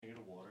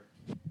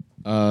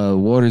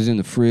Water's in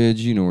the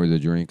fridge. You know where the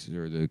drinks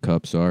or the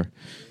cups are.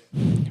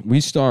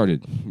 We're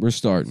starting.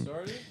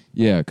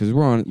 Yeah, because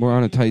we're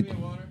on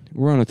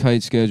a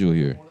tight schedule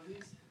here.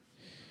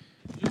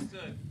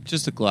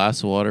 Just a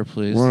glass of water,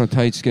 please. We're on a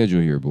tight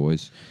schedule here,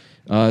 boys.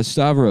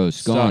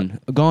 Stavros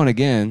gone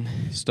again.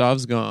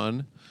 Stav's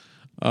gone.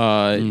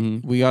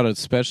 We got a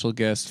special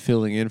guest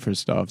filling in for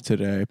Stav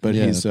today, but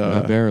he's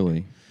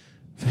barely.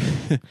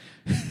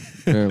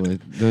 Barely.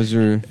 Those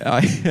are.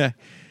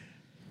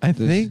 I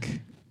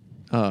think.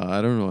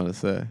 I don't know what to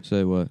say.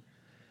 Say what?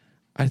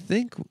 I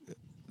think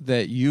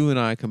that you and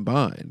I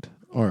combined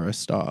are a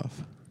Stav.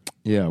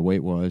 Yeah,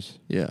 weight wise.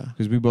 Yeah,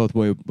 because we both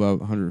weigh about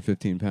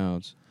 115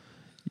 pounds.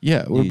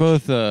 Yeah, we're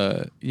both.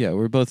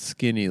 We're both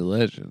skinny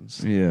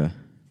legends. Yeah.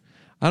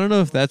 I don't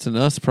know if that's an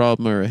us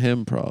problem or a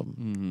him problem.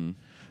 Mm-hmm.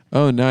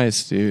 Oh,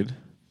 nice, dude.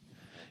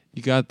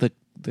 You got the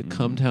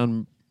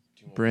Cumtown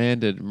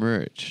branded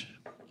merch.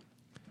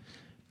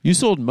 You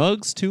sold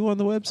mugs too on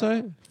the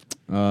website?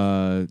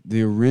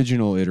 The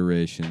original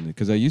iteration,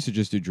 because I used to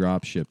just do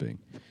drop shipping.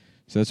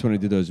 So that's when I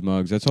did those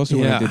mugs. That's also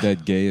when I did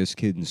that gayest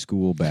kid in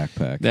school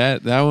backpack.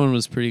 That one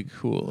was pretty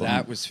cool.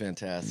 That was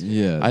fantastic.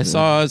 Yeah. I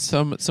saw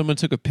someone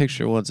took a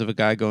picture once of a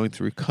guy going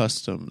through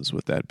customs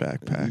with that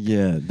backpack.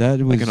 Yeah, that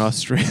was like an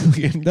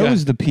Australian guy. That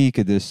was the peak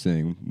of this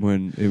thing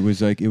when it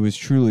was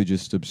truly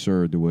just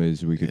absurd the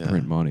ways we could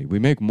print money. We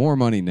make more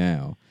money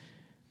now,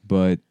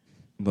 but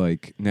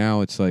like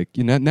now it's like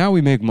now we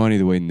make money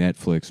the way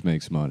Netflix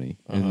makes money,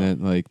 and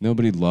then like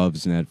nobody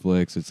loves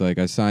Netflix. It's like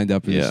I signed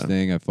up for this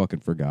thing, I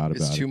fucking forgot about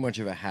it. It's too much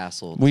of a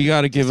hassle. We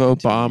got to give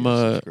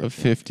Obama a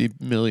 $50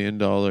 million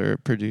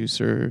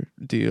producer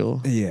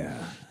deal,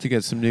 to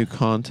get some new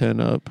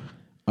content up.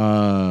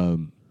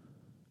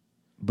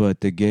 But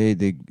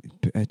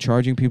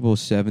charging people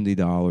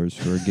 $70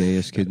 for a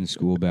gayest kid in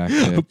school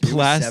backpack. A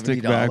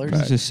plastic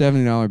backpack. It's a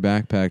 $70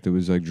 backpack that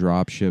was like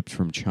drop shipped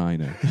from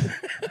China.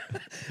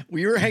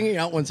 We were hanging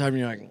out one time and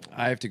you're like,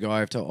 I have to go. I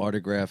have to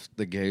autograph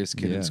the gayest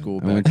kid in school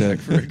I backpack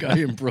for a guy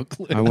in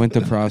Brooklyn. I went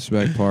to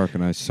Prospect Park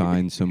and I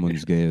signed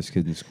someone's gayest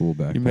kid in school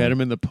backpack. You met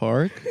him in the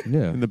park?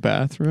 Yeah. In the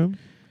bathroom?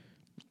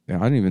 Yeah,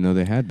 I didn't even know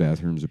they had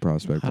bathrooms at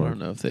Prospect Park. I don't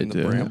know if they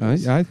do.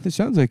 It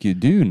sounds like you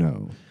do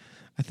know.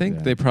 I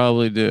think they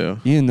probably do.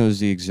 Ian knows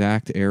the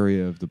exact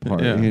area of the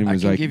park. Yeah. Ian I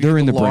was can like, give they're you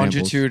in the the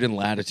longitude brambles. and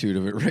latitude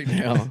of it right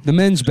now. The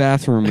men's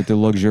bathroom with the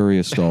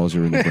luxurious stalls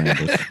are in the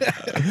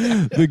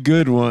brambles. The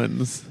good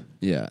ones.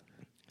 Yeah.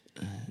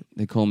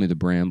 They call me the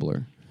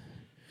Brambler.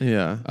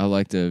 Yeah. I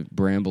like to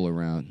bramble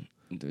around.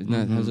 Isn't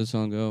that, how's the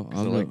song go?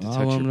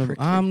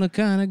 I'm the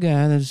kind of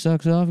guy that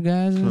sucks off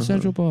guys in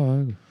Central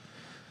Park.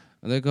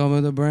 They call me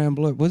the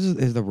Brambler.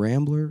 Is the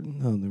Rambler?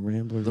 No, the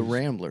Rambler. The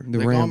Rambler.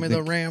 They call me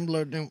the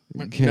Rambler.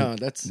 No,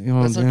 that's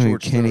not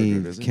George Kenny.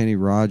 Thorogood, is it? Kenny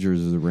Rogers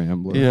is the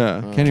Rambler.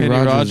 Yeah. Kenny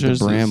Rogers is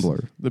the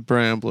Brambler. The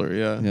Brambler,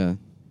 yeah. Yeah.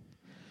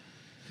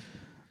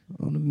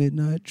 On a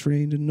midnight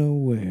train to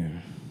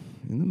nowhere,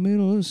 in the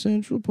middle of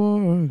Central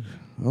Park,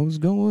 I was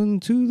going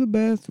to the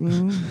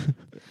bathroom,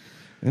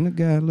 and a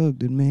guy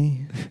looked at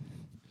me.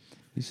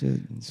 He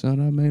said,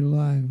 "Son, I made a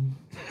life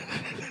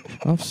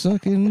off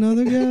sucking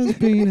another guy's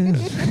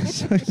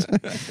penis."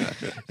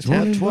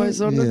 Tap twice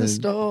under the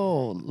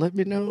stall. Let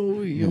me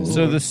know you.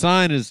 So the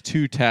sign is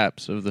 2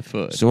 taps of the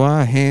foot. So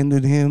I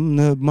handed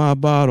him my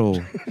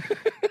bottle,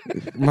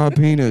 my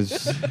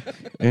penis,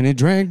 and he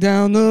drank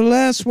down the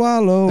last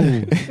swallow.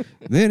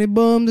 Then he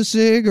bummed a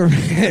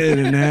cigarette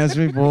and asked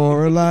me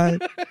for a light.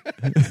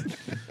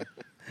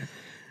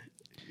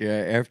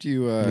 Yeah, after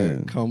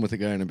you come with a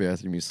guy in a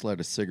bathroom, you slide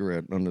a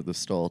cigarette under the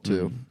stall,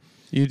 too.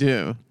 You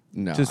do?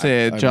 No. To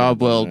say a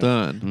job well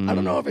done. I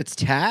don't know if it's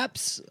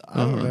taps. I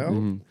don't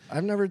know.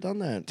 I've never done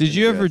that. Did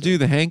you ever do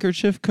the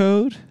handkerchief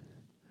code?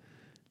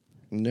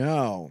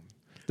 No.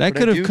 That But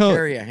could I have do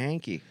carry a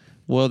hanky.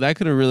 Well, that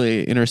could have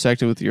really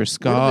intersected with your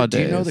ska Do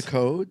days. you know the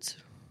codes?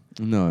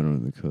 No, I don't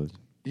know the code.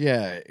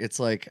 Yeah, it's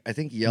like, I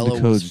think yellow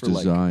The code's was for to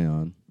like...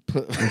 Zion.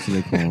 That's what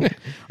they call it.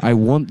 I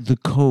want the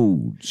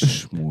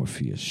codes,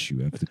 Morpheus.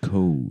 You have the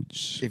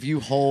codes. If you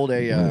hold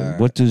a...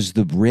 What does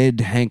the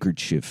red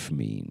handkerchief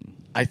mean?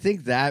 I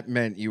think that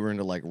meant you were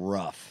into like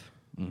rough.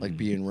 Like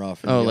being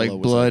rough. And Oh, yellow like was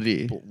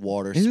bloody.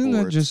 Water Isn't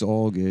sports. that just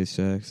all gay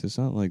sex? It's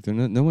not like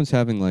no one's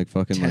having like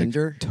fucking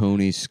Tender? like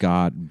Tony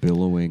Scott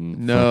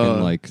billowing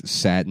fucking like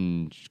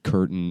satin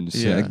curtains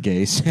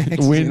gay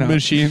sex. Wind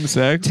machine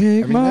sex?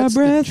 Take my that's the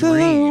breath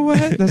dream.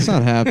 away. That's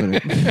not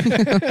happening.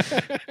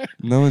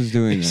 No one's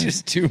doing It's that.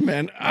 just 2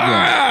 men.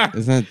 Yeah.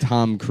 Isn't that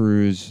Tom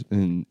Cruise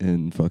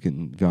and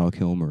fucking Val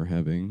Kilmer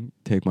having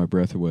Take My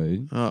Breath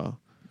Away Oh.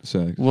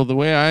 sex? Well, the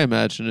way I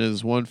imagine it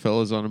is one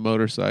fella's on a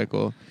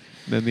motorcycle,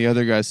 and then the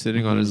other guy's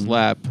sitting on his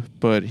lap,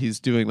 but he's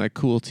doing like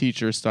cool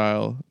teacher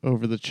style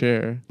over the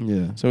chair.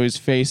 Yeah. So he's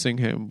facing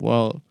him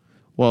while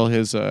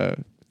his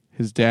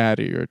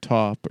daddy or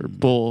top or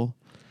bull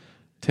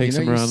takes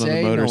him around on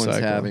the motorcycle. No one's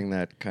having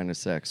that kind of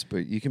sex,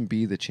 but you can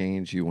be the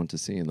change you want to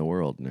see in the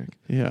world, Nick.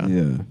 Yeah.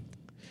 Yeah.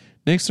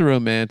 Nick's a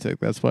romantic.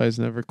 That's why he's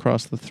never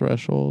crossed the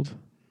threshold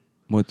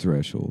What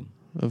threshold?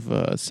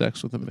 of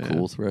sex with a man.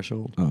 Cool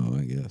threshold. Oh,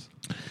 I guess.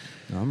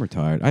 I'm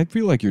retired. I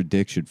feel like your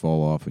dick should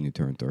fall off when you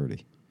turn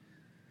 30.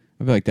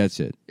 I feel like that's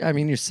it. Yeah, I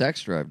mean, your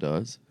sex drive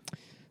does.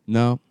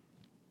 No.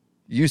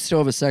 You still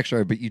have a sex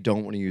drive, but you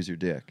don't want to use your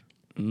dick.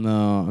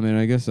 No, I mean,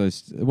 I guess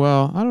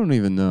well, I don't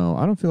even know.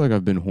 I don't feel like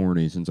I've been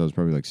horny since I was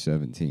probably like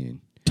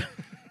 17.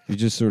 You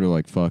just sort of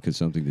like fuck is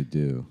something to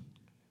do.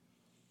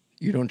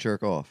 You don't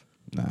jerk off?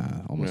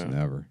 Nah, almost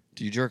never.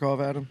 Do you jerk off,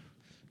 Adam?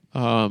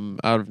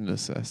 Out of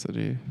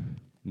necessity.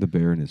 The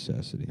bare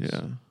necessities.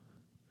 Yeah.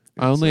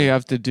 I only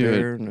have to do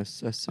Bare it.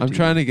 necessity. I'm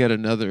trying to get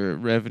another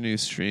revenue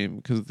stream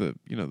because the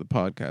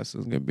podcast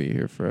isn't going to be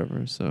here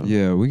forever. So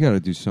Yeah, we got to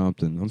do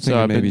something. I'm So thinking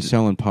I've maybe been-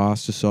 selling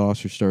pasta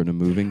sauce or starting a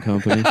moving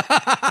company.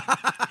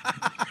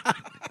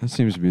 That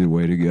seems to be the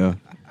way to go.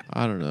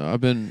 I don't know.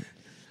 I've been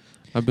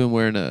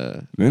wearing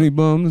a. Then he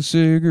bummed a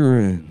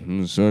cigarette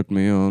and sucked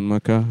me on my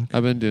cock.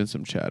 I've been doing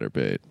some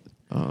chatterbait.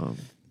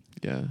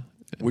 Yeah.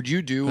 Would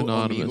you do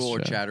Anonymous Omegle or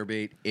chat.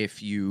 Chatterbait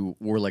if you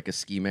wore like a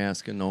ski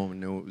mask and no one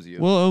knew it was you?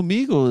 Well,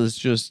 Omegle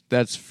is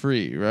that's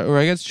free, right? Or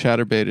I guess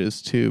Chatterbait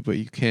is too, but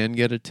you can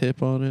get a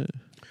tip on it.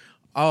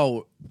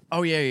 oh,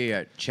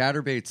 yeah.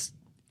 Chatterbait's,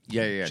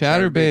 yeah. Chatterbait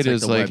Chatterbait's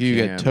is the like you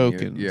get webcam.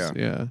 tokens.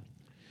 Yeah.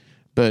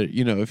 But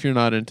if you're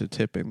not into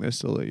tipping, they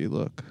still let you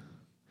look.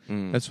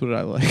 Mm. That's what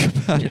I like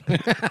about it.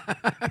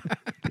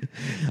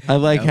 I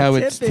like how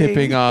it's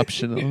tipping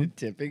optional.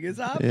 Tipping is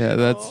optional. Yeah,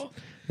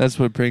 that's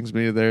what brings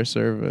me to their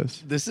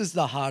service. This is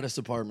the hottest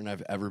apartment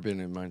I've ever been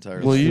in my entire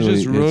Well, life. you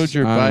just rode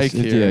your bike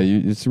here.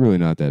 It's really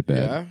not that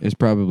bad. Yeah? It's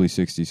probably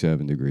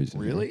 67 degrees.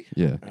 in here. Really?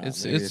 Yeah.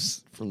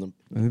 It's from the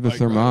I have a bike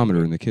thermometer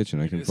ride. in the kitchen.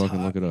 I can It is fucking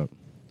hot. look it up.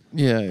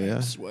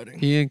 Yeah.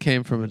 sweating. Ian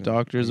came from a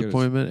doctor's I get it.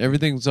 appointment.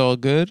 Everything's all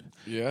good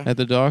Yeah. at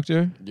the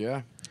doctor?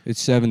 Yeah. It's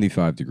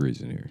 75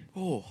 degrees in here.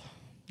 Oh.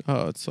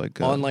 Oh, it's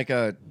like On like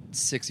a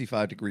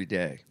 65-degree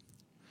day.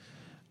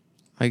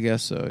 I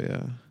guess so,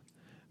 yeah.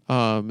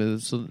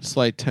 It's a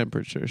slight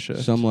temperature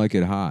shift. Some like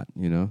it hot,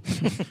 That's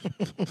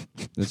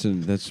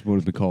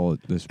what we call it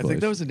this I place.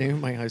 think that was the name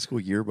of my high school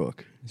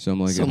yearbook. Some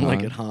like Some it hot.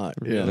 like it hot.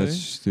 Really? Yeah.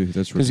 That's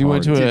because you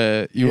went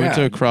to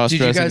a cross-dressing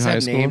Did you guys high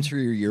have school? names for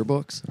your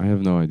yearbooks? I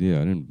have no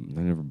idea. I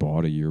never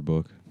bought a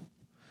yearbook.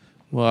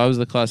 Well, I was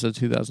the class of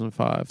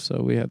 2005,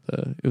 so we had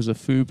it was a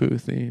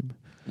FUBU theme.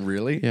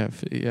 Really?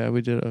 Yeah,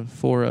 we did a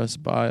For Us,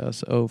 By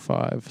Us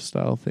 05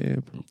 style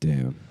theme.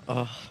 Damn.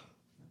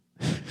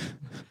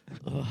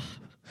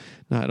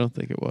 No, I don't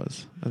think it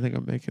was. I think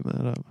I'm making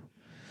that up.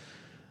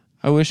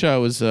 I wish I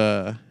was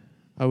Black?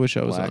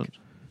 on.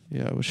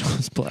 Yeah, I wish I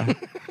was black.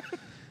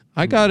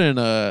 I got in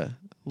a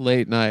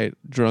late night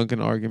drunken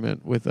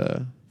argument with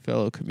a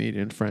fellow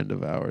comedian friend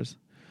of ours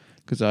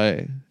because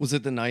I Was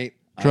it the night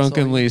I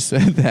drunkenly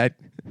said that,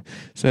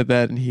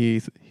 and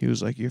he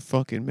was like, "You're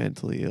fucking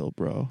mentally ill,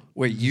 bro."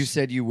 Wait, you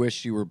said you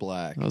wished you were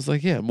black. I was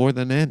like, "Yeah, more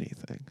than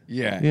anything."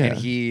 Yeah. Yeah. And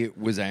he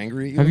was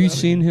angry at you Have you about it?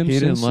 seen him He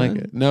didn't since like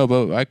then? it. No,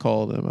 but I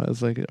called him. I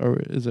was like,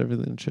 "Is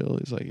everything chill?"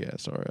 He's like, "Yeah,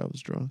 sorry, I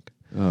was drunk."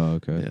 Oh,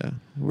 okay. Yeah.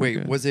 we're Wait,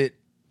 good. was it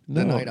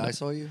the No, night no. I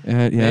saw you?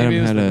 Adam Maybe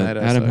it was had the night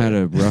I Adam saw had you.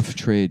 a rough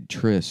trade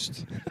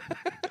tryst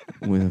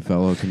with a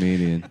fellow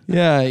comedian.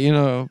 Yeah,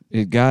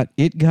 It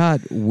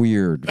got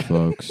weird,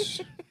 folks.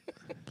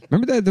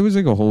 Remember that there was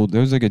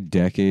like a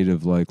decade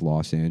of like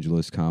Los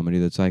Angeles comedy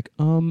that's like,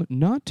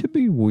 not to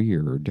be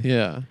weird.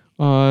 yeah.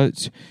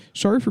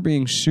 Sorry for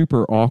being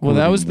super awkward. Well,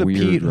 that was and the weird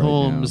Pete right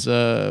Holmes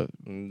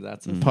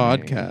That's a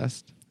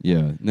podcast. Yeah,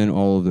 and then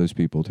all of those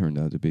people turned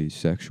out to be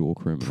sexual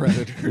criminals.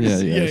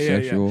 Predators. Yeah,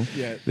 sexual.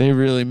 Yeah. They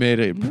really made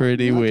it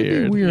pretty Not to be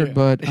weird. weird, Yeah.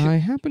 but I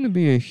happen to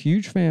be a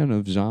huge fan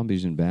of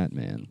zombies and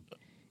Batman,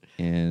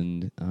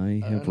 and I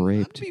have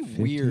raped. Not to be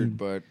 15 weird,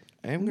 but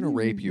I am going to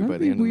rape you Not by to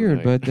the be end weird,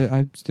 of the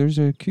night. but there's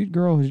a cute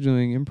girl who's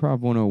doing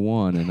Improv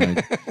 101,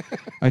 and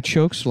I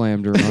choke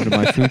slammed her onto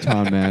my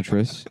futon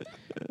mattress,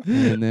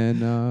 and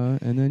then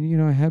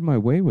I had my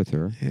way with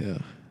her, Yeah.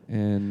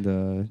 and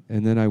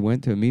then I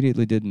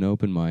immediately did an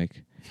open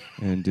mic,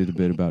 and did a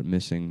bit about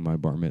missing my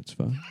bar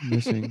mitzvah,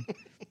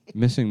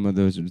 missing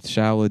those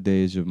salad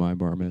days of my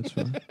bar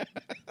mitzvah.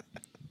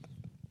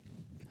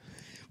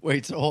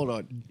 Wait, so hold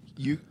on.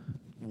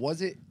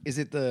 Is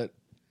it the...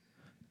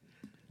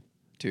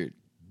 Dude.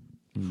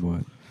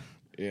 What?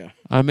 Yeah.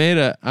 I mean,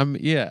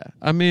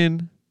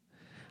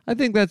 I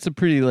think that's a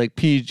pretty like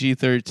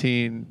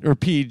PG-13 or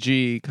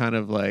PG kind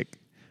of like,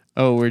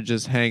 oh, we're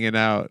just hanging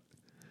out.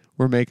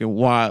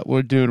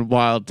 We're doing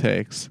wild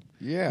takes.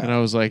 Yeah. And I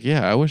was like,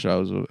 yeah, I wish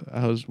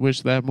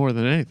that more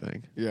than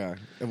anything. Yeah.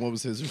 And what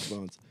was his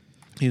response?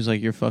 He was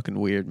like, you're fucking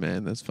weird,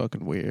 man. That's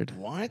fucking weird.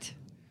 What?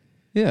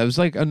 Yeah, it was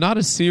like, not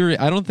a serious...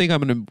 I don't think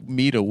I'm going to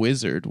meet a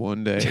wizard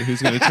one day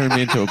who's going to turn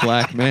me into a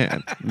black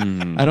man.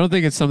 I don't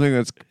think it's something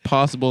that's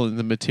possible in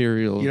the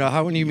material You know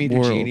how when you meet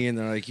world. a genie and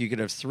they're like, you could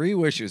have 3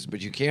 wishes,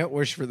 but you can't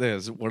wish for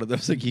this. One of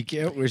those, like, you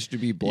can't wish to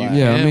be black.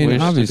 Yeah, I can't mean, wish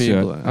to obviously, be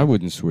I, black. I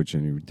wouldn't switch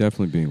any.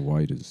 Definitely being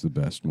white is the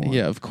best one.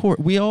 Yeah, of course.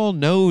 We all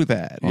know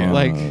that.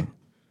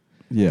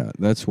 Yeah,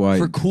 that's why.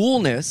 For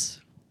coolness,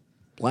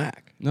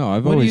 black. No,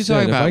 I've What are always you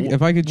talking said about?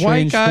 if I could White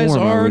change guys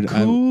form, I are would,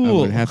 I cool.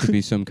 would have to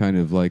be some kind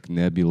of like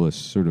nebulous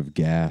sort of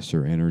gas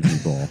or energy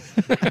ball.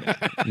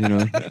 You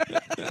know,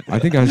 I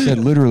think I said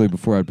literally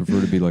before I'd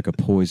prefer to be like a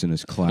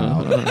poisonous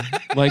cloud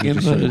Like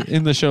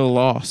in the show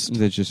Lost.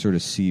 that just sort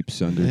of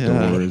seeps under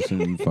Yeah. doors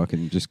and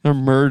fucking just. A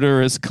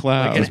murderous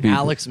cloud. Like an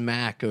Alex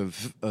Mack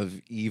of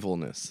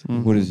evilness.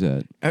 What is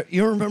that?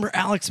 You don't remember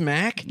Alex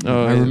Mack?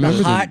 Oh, I yeah. remember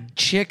The the- hot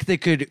chick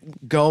that could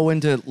go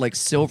into like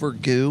silver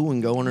goo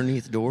and go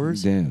underneath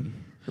doors. Damn.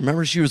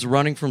 Remember she was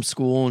running from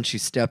school and she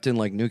stepped in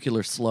like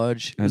nuclear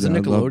sludge. It was a I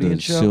love the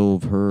Nickelodeon show.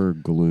 silver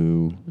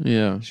glue.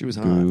 Yeah. She was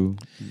hot. Goo.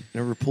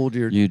 Never pulled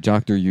your. You,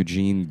 Dr.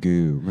 Eugene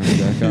Goo.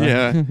 Remember that guy?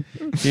 Yeah.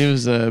 He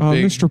was a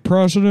big. Mr.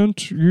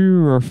 President,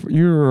 you're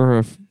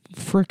a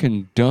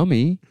frickin'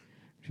 dummy.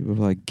 People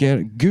were like,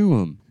 goo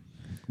him.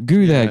 Goo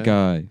Yeah. that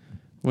guy.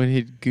 When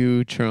he'd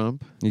goo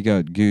Trump. He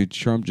got gooed.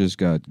 Trump just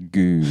got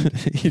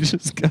gooed. He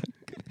just got.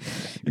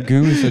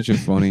 Goo is such a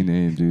funny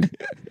name, dude.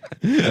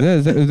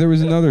 There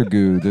was another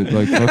Goo that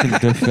like fucking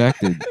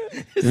defected.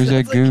 There's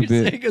that Goo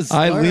bit.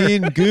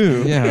 Eileen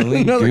Goo. Yeah,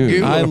 Eileen Another Goo.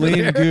 Goo.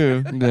 Eileen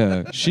Goo.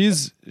 Yeah.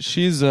 She's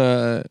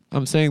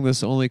I'm saying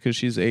this only because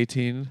she's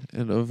 18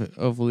 and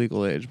of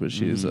legal age, but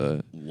she's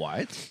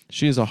What?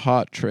 she's a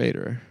hot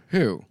trader.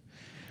 Who?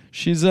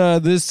 She's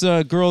this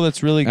girl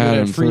that's really good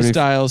Adam, at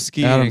freestyle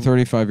skiing. Adam,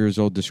 35 years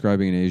old,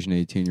 describing an Asian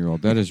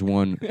 18-year-old. That is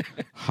one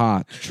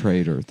hot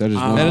trader. That is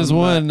one. That is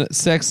one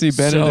sexy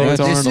Benedict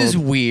So Arnold. this is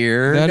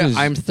weird. That is-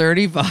 I'm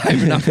 35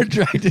 and I'm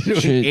attracted to an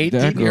Shit,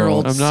 that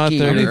 18-year-old I'm not skier.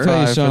 35. Tell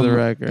you for the something,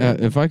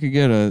 record. if I could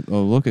get a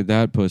look at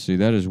that pussy,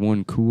 that is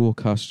one cool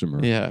customer.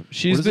 Yeah, What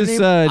she's is her this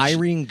name?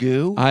 Irene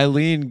Goo?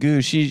 Eileen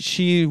Goo.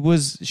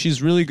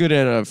 She's really good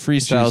at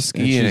freestyle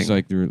skiing. She's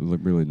like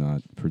really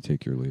not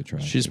particularly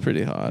attractive. She's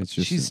pretty hot. It's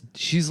just,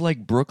 She's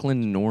like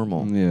Brooklyn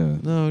normal. yeah.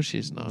 No,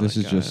 she's not. This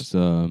is guys. just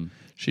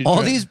She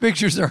All dri- these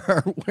pictures are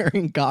her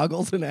wearing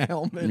goggles and a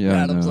helmet. Yeah,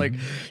 I Adam's know. like,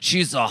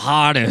 she's the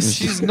hottest.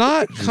 She's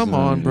not. Come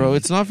on, bro.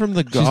 It's not from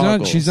the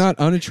goggles. she's not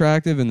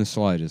unattractive in the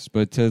slightest,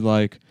 but to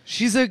like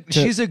She's a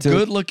to-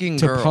 good-looking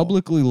to girl.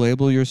 publicly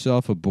label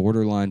yourself a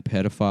borderline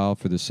pedophile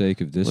for the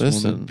sake of this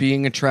Listen. woman.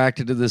 Being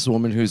attracted to this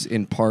woman who's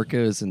in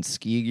parkas and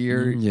ski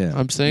gear. Yeah.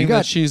 I'm saying You got-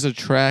 that she's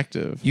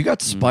attractive. You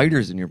got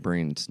spiders in your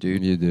brains,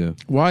 dude. You do.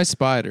 Why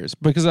spiders?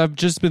 Because I've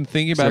just been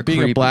thinking They're about being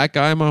creepy. a black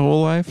guy my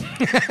whole life.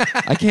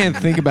 I can't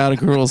think about a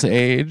girl's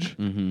age.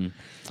 Mm-hmm.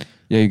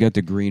 Yeah, you got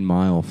the Green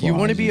Mile flies. You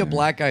want to be in a there.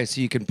 black guy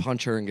so you can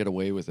punch her and get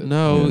away with it.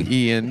 No,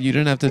 Ian, you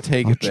didn't have to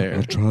take it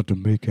there. tried to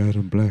make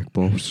Adam black,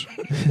 boss.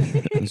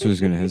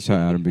 That's how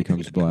Adam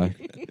becomes black.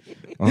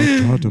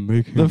 I tried to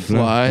make him The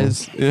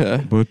flies, yeah.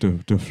 but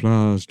the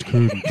flies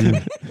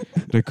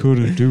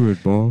couldn't do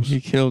it, boss. He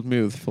killed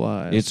me with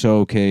flies. It's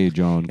okay,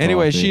 John.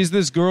 Anyway, Coffey. she's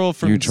this girl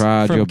from You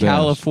tried your best.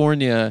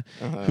 California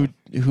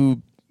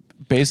who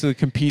basically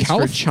competes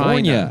for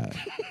China.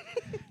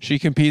 She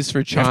competes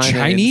for China. in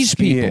Chinese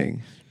people.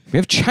 skiing. We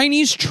have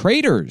Chinese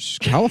traders.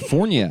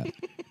 California.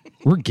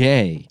 We're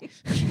gay.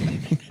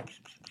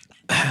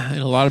 And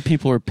a lot of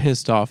people are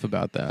pissed off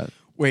about that.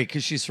 Wait,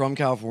 because she's from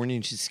California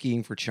and she's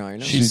skiing for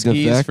China? She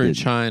skis for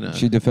China.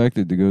 She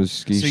defected to go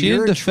ski. So She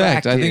you're didn't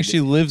defect. I think attracted-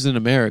 she lives in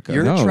America.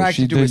 You're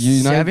attracted to a the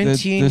State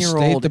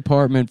 17-year-old.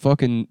 Department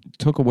fucking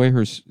took away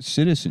her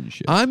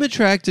citizenship. I'm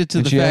attracted to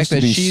And the she has fact to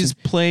that be she's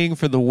playing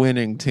for the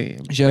winning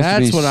team. She has to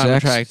That's be what I'm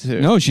sex- attracted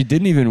to. No, she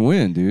didn't even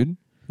win, dude.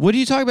 What are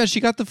you talking about?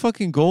 She got the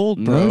fucking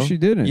gold, bro. No, she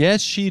didn't.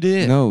 Yes, she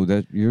did. No,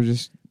 that you're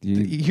just.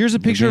 Here's a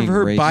picture of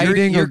her being racist.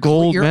 biting a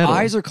gold your medal.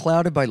 eyes are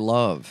clouded by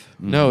love.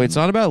 No, it's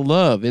not about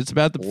love. It's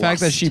about the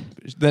fact that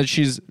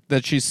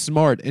Lust. she's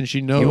smart and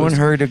she knows. You want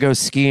her to go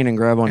skiing and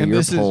grab on And your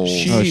this is- pole.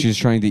 Oh, she's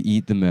trying to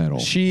eat the medal.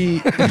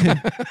 She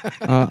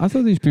I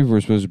thought these people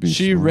were supposed to be.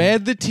 she smart.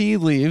 read the tea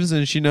leaves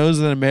and she knows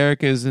that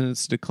America is in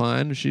its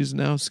decline. She's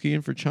now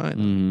skiing for China.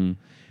 Mhm.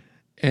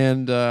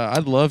 And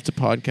I'd love to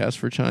podcast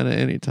for China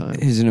anytime.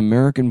 Is an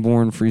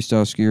American-born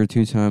freestyle skier,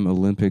 two-time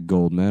Olympic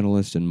gold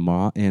medalist, and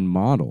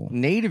model.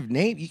 Native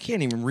name? You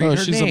can't even read Oh, her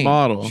she's name. a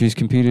model. She's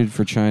competed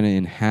for China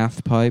in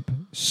half pipe,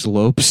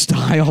 slope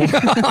style,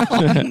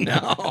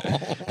 No.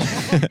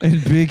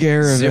 and big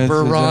air events.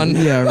 Zipper run.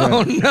 Yeah, right.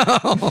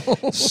 Oh,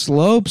 no.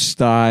 Slope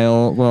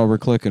style. Well, we're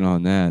clicking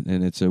on that,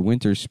 and it's a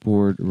winter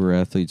sport where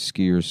athletes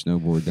ski or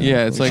snowboard down.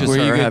 Yeah, it's like Just where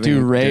you her could having do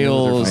dinner with her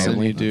rails and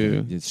family. you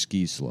do. It's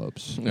ski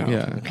slopes. No.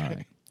 Yeah. All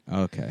right.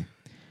 Okay.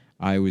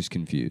 I was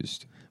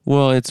confused.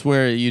 Well, it's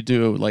where you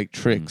do like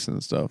tricks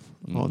and stuff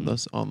on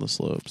the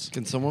slopes.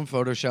 Can someone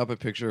Photoshop a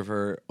picture of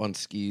her on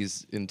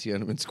skis in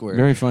Tiananmen Square?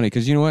 Very funny,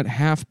 because you know what?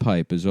 Half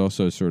pipe is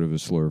also sort of a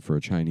slur for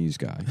a Chinese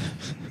guy.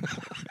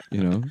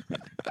 You know?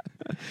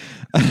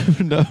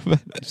 No, but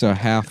So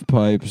half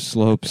pipe,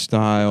 slope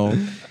style.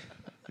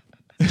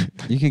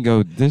 You can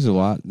go. There's a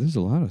lot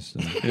of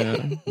stuff. yeah,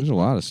 There's a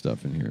lot of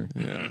stuff in here.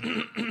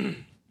 yeah.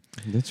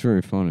 That's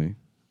very funny.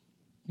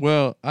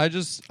 Well, I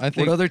think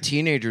What other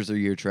teenagers are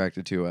you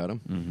attracted to,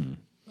 Adam?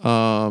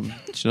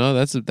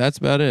 that's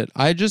about it.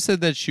 I just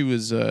said that she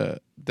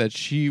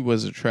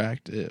was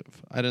attractive.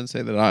 I didn't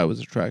say that I was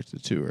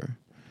attracted to her.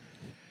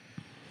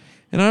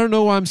 And I don't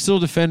know why I'm still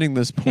defending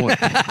this point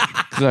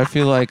because I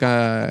feel like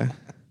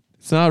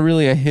it's not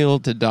really a hill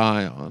to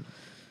die on.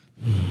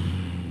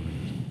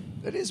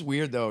 That is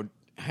weird, though.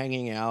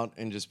 hanging out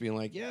and just being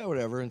like, yeah,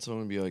 whatever, and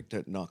someone would be like,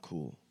 "That's not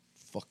cool.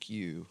 Fuck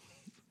you."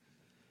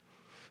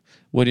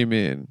 What do you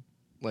mean?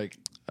 Like,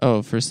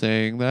 Oh, for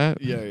saying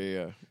that?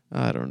 yeah.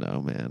 I don't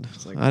know, man.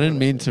 like, I didn't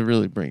mean whatever. to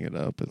really bring it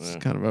up. It's Yeah.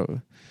 kind of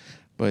a,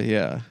 but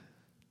yeah.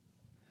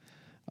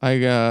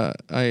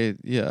 I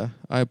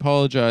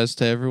apologize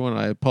to everyone.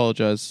 I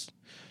apologize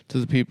to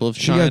the people of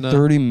She China. got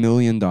 $30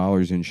 million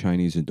in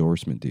Chinese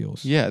endorsement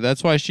deals. Yeah,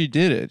 that's why she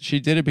did it. She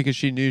did it because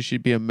she knew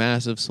she'd be a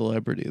massive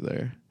celebrity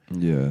there.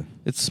 Yeah.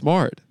 It's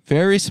smart.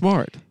 Very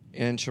smart.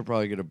 And she'll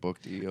probably get a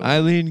book deal.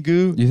 Eileen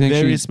Gu, You think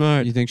very she,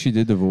 smart. You think she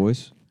did the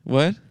voice?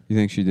 What? You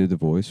think she did the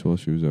voice while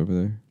she was over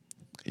there?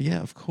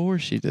 Yeah, of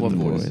course she did What the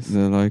voice? voice.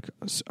 They're like,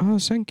 oh,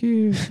 thank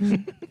you.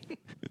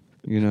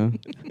 You know?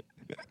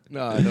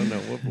 No, I don't know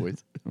what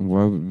voice.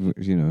 Why,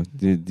 you know,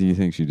 do you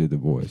think she did the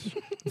voice?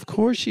 Of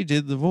course she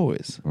did the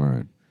voice. All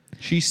right.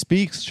 She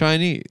speaks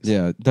Chinese.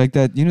 Yeah, like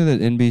that, you know that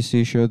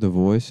NBC show, The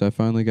Voice? I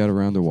finally got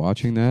around to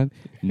watching that.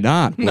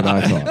 Not what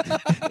I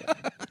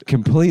thought.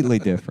 Completely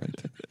different.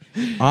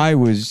 I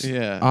was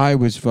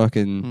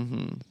fucking,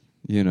 hmm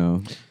you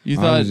know. You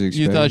I thought was you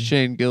expecting- thought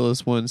Shane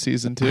Gillis won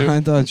season 2? I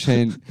thought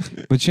Shane,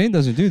 but Shane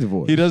doesn't do the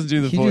voice. He doesn't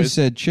do the he voice. just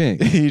said Ching.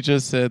 He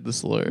just said the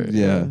slur.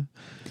 Yeah.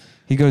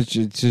 He goes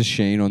to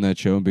Shane on that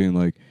show and being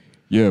like,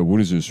 yeah, what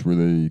is this, where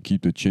they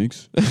keep the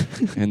chinks?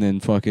 And then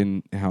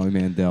fucking Howie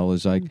Mandel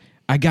is like,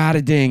 I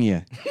gotta ding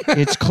you.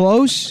 It's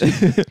close,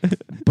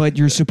 but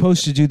you're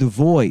supposed to do the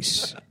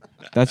voice.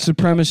 That's the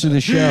premise of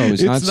the show.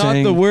 It's not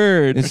saying the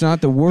word. It's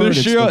not the word.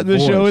 The show, it's the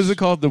show voice. isn't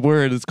called the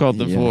word. It's called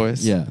the Yeah,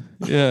 voice. Yeah.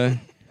 Yeah.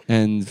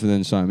 And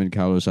then Simon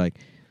Cowell was like,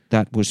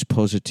 that was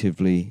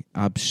positively,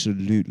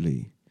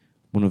 absolutely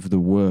one of the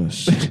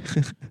worst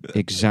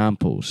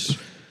examples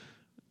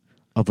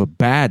of a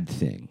bad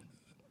thing.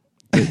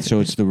 So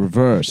it's the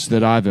reverse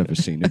that I've ever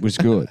seen. It was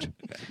good.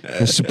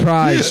 The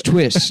surprise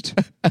twist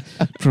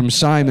from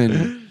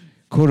Simon,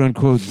 quote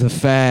unquote, the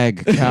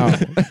fag Cowell.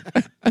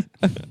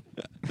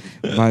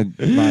 My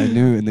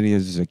new, and then he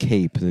has a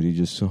cape that he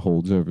just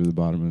holds over the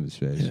bottom of his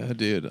face. Yeah,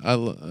 dude.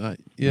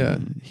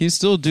 He's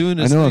still doing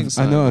his thing.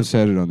 I know I've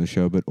said it on the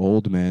show, but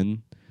old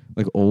men,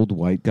 like old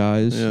white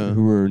guys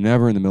who were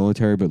never in the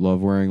military but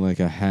love wearing like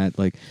a hat,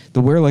 like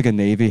they'll wear like a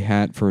Navy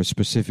hat for a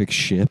specific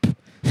ship.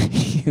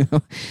 You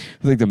know,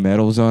 with, like the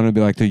medals on it,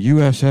 be like the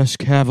USS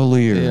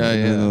Cavalier. Yeah, and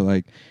yeah. then they're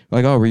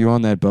like, oh, were you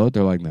on that boat?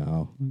 They're like,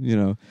 no. You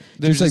know,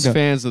 They're just like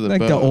fans of the like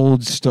boat. the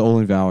old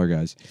stolen valor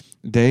guys.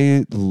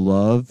 They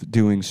love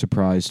doing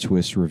surprise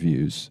twist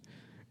reviews,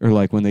 or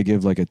like when they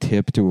give like a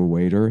tip to a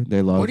waiter.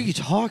 They love. What are you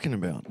talking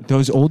about?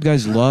 Those old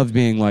guys love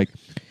being like,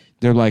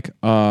 they're like,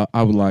 I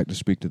would like to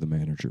speak to the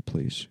manager,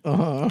 please.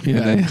 Uh-huh.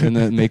 And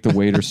then make the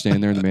waiter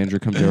stand there, and the manager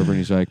comes over and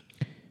he's like,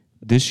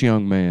 this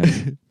young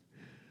man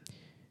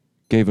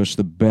gave us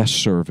the best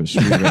service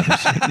we've ever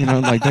seen. You know,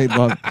 like they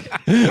love,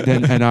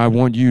 and I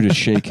want you to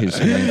shake his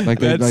hand. Like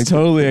That's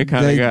totally a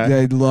kind of guy.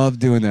 They love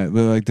doing that.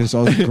 They're like there's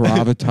all the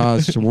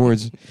gravitas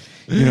towards,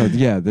 you know,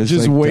 yeah. There's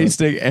just like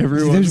wasting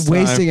everyone's time.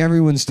 wasting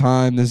everyone's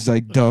time. This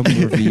like dumb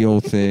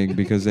reveal thing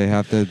because they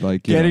have to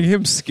like Getting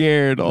him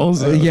scared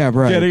also. Yeah,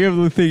 right. Getting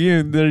him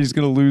thinking that he's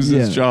going to lose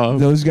his job.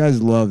 Those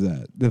guys love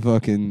that. The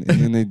fucking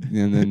and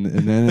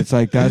then it's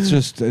like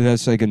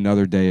that's like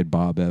another day at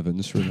Bob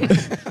Evans for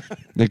them.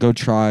 They go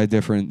try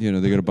different, you know,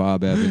 they go to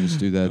Bob Evans,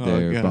 do that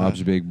there. God.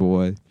 Bob's Big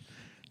Boy.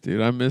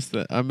 Dude, I miss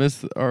that. I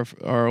miss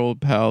our old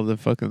pal,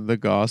 the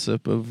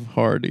gossip of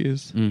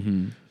Hardee's.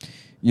 Mm-hmm.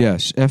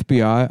 Yes,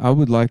 FBI. I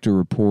would like to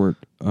report.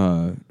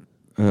 I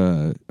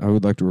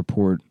would like to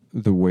report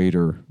the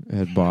waiter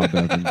at Bob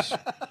Evans.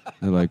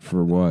 They're like,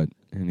 for what?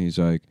 And he's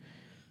like,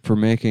 for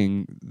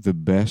making the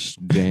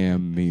best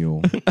damn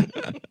meal.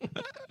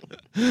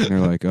 And they're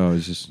like, oh,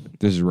 this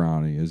is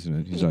Ronnie, isn't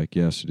it? He's like,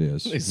 yes, it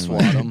is. They And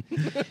swat like, him.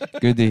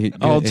 Good to.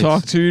 I'll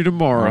talk to you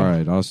tomorrow.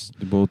 All right,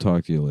 we'll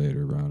talk to you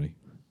later, Ronnie.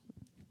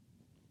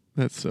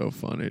 That's so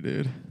funny,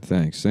 dude.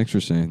 Thanks for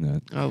saying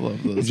that. I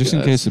love those Just in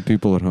guys. case the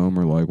people at home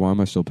are like, why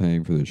am I still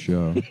paying for this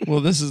show? Well,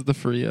 this is the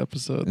free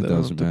episode. It They don't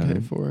doesn't have to matter.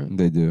 pay for it.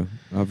 They do.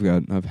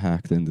 I've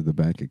hacked into the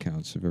bank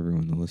accounts of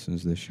everyone that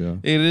listens to this show.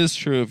 It is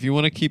true. If you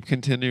want to keep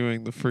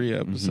continuing the free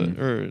episode Mhm.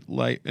 or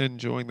like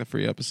enjoying the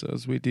free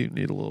episodes, we do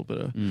need a little bit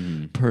of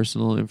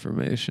personal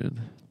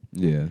information.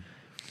 Yeah.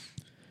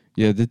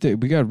 Yeah,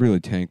 we got to really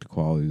tank the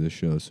quality of the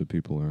show so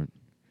people aren't,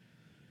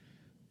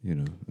 you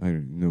know,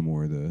 I no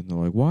more of they're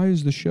like, why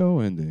is the show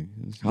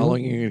ending? How long are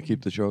you going to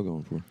keep the show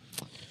going for?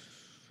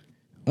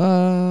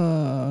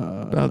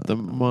 About the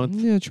month,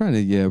 we're trying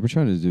to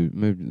do,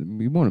 maybe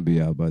we want to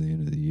be out by the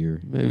end of the year.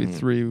 maybe Mhm.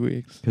 3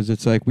 weeks. Because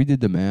it's like, we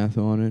did the math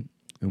on it,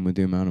 and with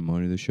the amount of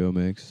money the show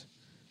makes,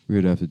 we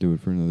would have to do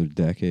it for another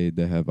decade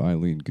to have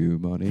Eileen Gu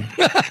money.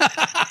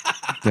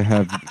 to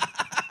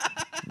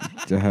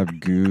have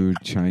Gu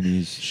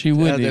Chinese. She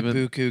wouldn't the even.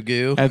 buku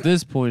goo. At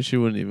this point, she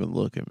wouldn't even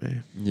look at me.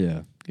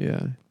 Yeah.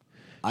 Yeah,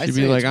 She'd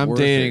be like,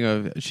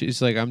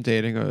 she's like, I'm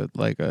dating a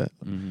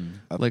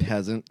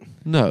peasant.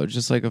 No,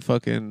 just like a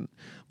fucking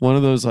one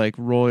of those like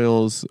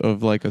royals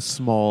of like a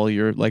small,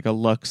 you're like a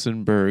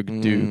Luxembourg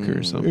duke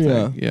or something.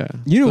 Yeah.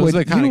 You know those what?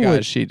 are the kind you of know guys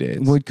what- she dates.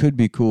 What could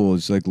be cool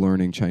is like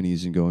learning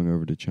Chinese and going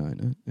over to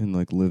China and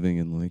like living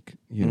in like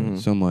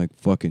some like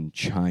fucking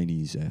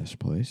Chinese ass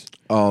place.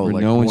 Oh, where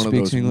like no one one of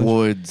speaks those English?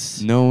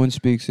 woods. No one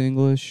speaks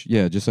English.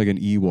 Yeah, just like an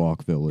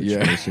Ewok village,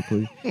 Yeah.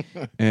 basically.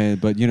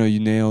 But you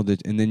nailed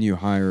it, and then you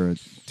hire a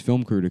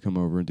film crew to come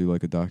over and do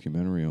like a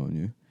documentary on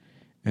you.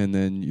 And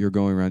then you're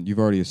going around. You've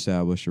already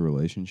established a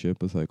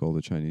relationship with like all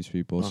the Chinese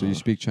people, so you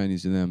speak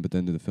Chinese to them. But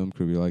then to the film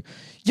crew, you're like,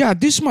 "Yeah,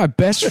 this is my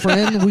best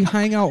friend. We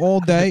hang out all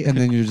day." And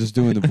then you're just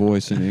doing the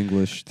voice in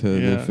English to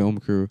the film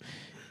crew,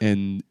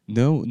 and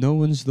no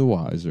one's the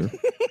wiser.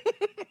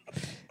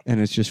 And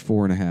it's just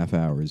 4.5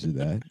 hours of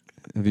that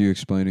of you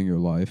explaining your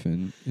life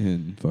in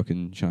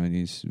fucking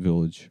Chinese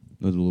village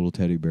with the little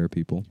teddy bear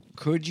people.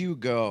 Could you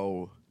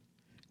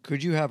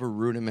have a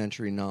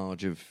rudimentary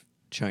knowledge of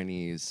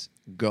Chinese,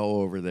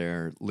 go over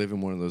there, live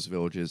in one of those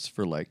villages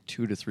for like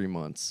 2 to 3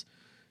 months,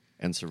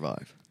 and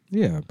survive?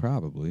 Yeah,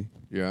 probably.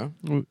 Yeah.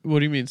 What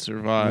do you mean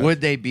survive?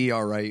 Would they be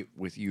all right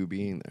with you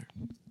being there?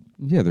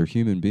 Yeah, they're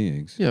human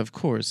beings. Yeah, of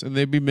course. And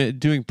they'd be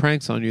doing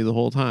pranks on you the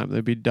whole time.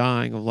 They'd be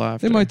dying of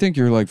laughter. They might think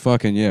you're like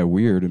fucking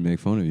weird and make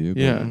fun of you.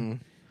 But,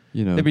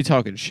 Yeah. They'd be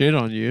talking shit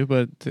on you,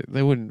 but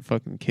they wouldn't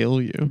fucking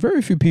kill you.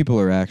 very few people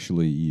are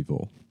actually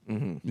evil.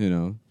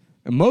 And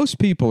most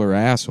people are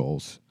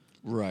assholes.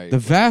 Right. The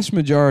vast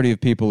majority of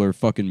people are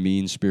fucking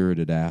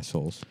mean-spirited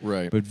assholes.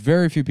 Right. But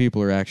very few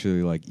people are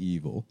actually like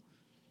evil.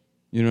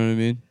 You know what I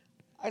mean?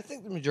 I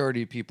think the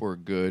majority of people are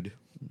good,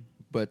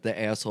 but the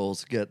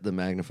assholes get the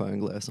magnifying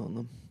glass on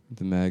them.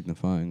 The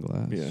magnifying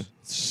glass. Yeah.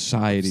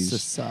 Society's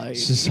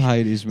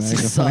Society's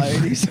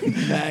magnifying.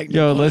 magnifying.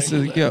 Yo,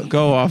 listen,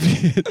 go off.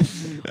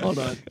 Hold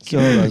on.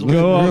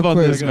 Go off on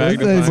this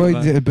magnifying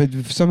glass.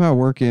 But somehow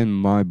work in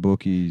my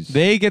bookies.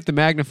 They get the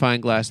magnifying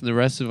glass, and the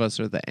rest of us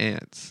are the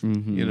ants.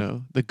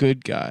 Mhm. The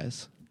good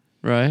guys,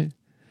 right?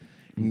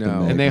 No. And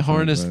they Magnifying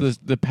harness glass.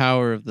 the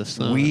power of the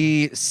sun.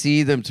 We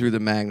see them through the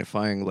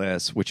magnifying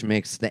glass, which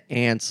makes the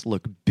ants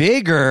look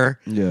bigger,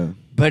 Yeah.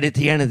 but at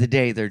the end of the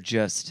day, they're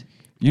just...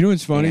 You know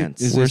what's funny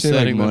Ants. is We're they say like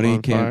setting them money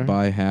on can't fire.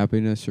 buy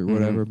happiness or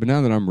whatever. But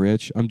now that I'm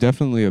rich, I'm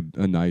definitely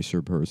a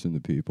nicer person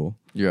to people.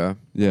 Yeah.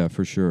 Yeah,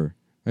 for sure.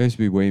 I used to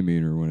be way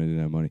meaner when I didn't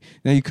have money.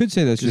 Now you could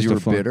say that's Because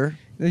just you a were bitter?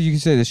 You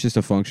could say that's just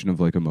a function of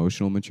like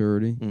emotional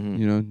maturity.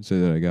 Say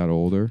that I got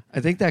older.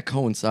 I think that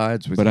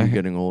coincides with But you I-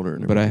 getting older.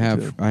 And But I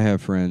everything, have too. I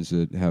have friends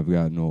that have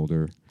gotten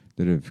older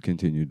that have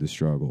continued to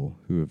struggle,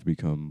 who have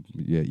become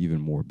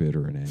even more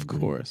bitter and angry. of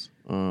course.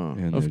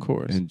 And Of they're-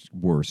 course. and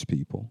worse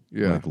people.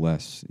 Yeah. Like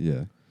less.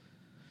 Yeah.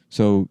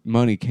 So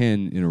money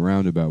can, in a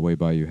roundabout way,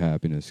 buy you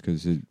happiness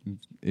because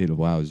it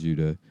allows you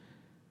to,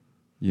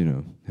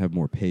 have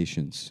more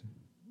patience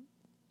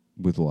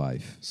with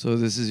life. So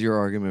this is your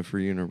argument for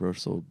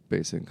universal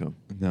base income.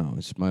 No,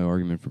 it's my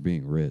argument for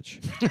being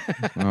rich.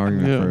 My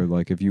argument for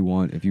like if you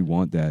want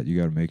that, you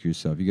got to make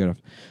yourself. You got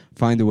to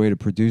find a way to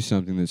produce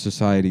something that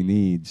society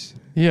needs.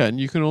 Yeah, and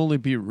you can only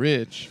be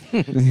rich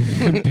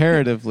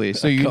comparatively.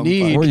 So you Come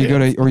need. Or you go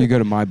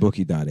to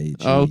mybookie.ag.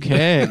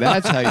 Okay,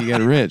 that's how you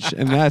get rich,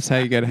 and that's how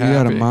you get You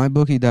happy. go to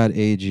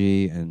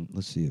mybookie.ag and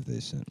let's see if they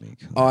sent me.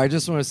 Oh, I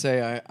just want to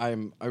say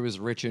I was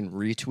rich in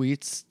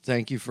retweets.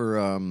 Thank you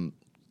for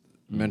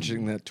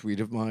mentioning that tweet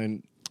of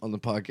mine on the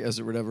podcast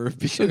or whatever.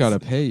 Because Still got to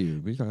pay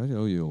you. I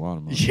owe you a lot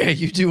of money. yeah,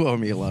 you do owe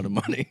me a lot of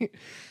money.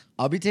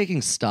 I'll be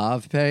taking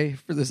Stav pay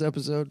for this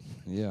episode.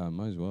 Yeah, I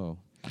might as well.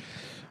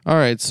 All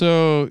right,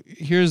 so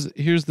here's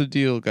the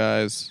deal,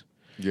 guys.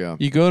 Yeah.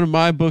 You go to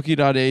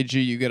mybookie.ag,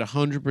 you get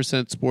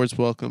 100% sports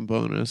welcome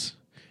bonus.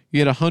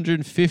 You get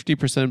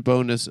 150%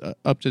 bonus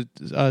up to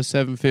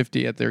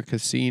 $750 at their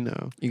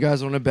casino. You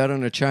guys want to bet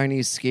on a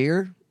Chinese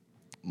skier?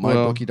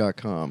 Well,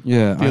 MyBookie.com.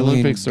 Yeah, The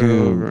Olympics are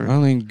over.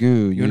 Eileen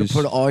Goo. You want to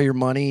put all your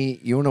money,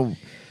 you want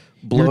to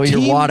blow Your your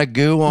team- wad of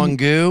goo on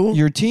goo?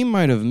 Your team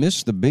might have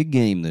missed the big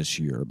game this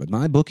year, but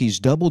MyBookie's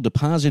double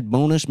deposit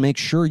bonus makes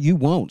sure you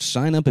won't.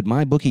 Sign up at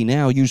MyBookie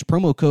now. Use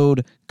promo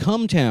code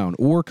CUMTOWN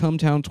or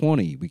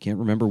CUMTOWN20. We can't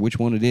remember which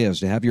one it is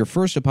to have your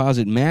first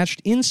deposit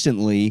matched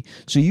instantly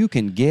so you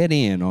can get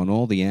in on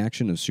all the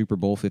action of Super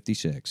Bowl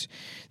 56.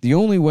 The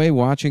only way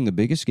watching the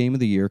biggest game of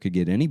the year could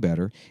get any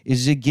better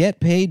is to get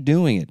paid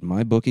doing it.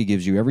 MyBookie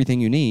gives you everything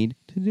you need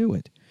to do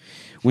it.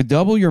 With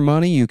double your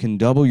money, you can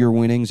double your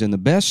winnings, and the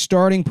best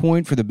starting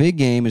point for the big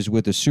game is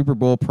with the Super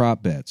Bowl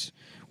prop bets.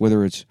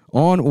 Whether it's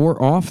on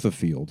or off the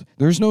field,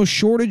 there's no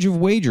shortage of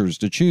wagers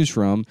to choose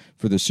from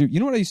for the Super. You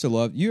know what I used to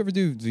love? You ever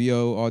do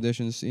VO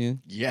auditions,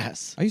 Ian?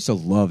 Yes. I used to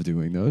love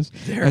doing those.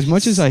 They're As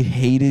much as I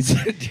hated,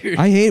 Dude.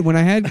 I hate when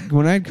I had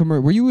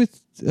were you with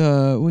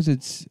was it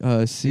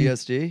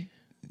CSD?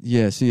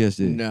 Yeah,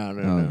 CSD.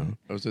 No.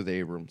 I was with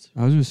Abrams.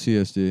 I was with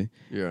CSD.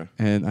 Yeah.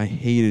 And I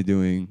hated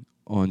doing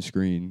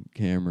on-screen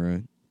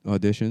camera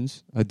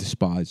auditions. I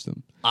despised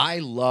them. I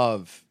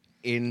love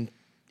in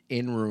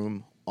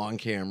room on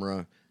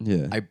camera.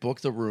 Yeah. I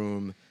book the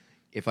room.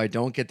 If I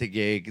don't get the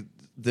gig,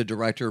 the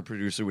director or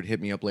producer would hit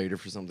me up later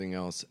for something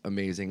else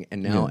amazing,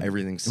 and now Yeah.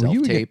 everything's Well,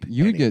 self-tape.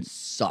 you would get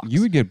sucks.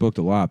 You would get booked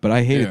a lot, but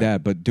I hated Yeah.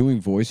 that. But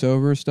doing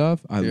voiceover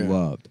stuff, I Yeah.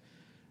 loved.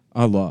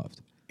 I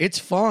loved. It's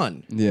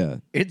fun. Yeah.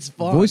 It's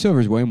fun. Voiceover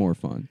is way more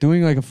fun.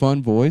 Doing like a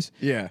fun voice.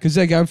 Yeah. Because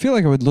like I feel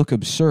like I would look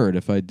absurd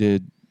if I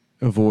did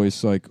a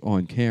voice like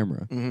on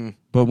camera. Mm-hmm.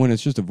 But when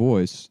it's just a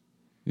voice,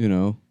 you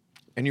know.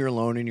 And you're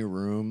alone in your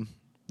room.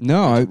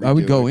 No, I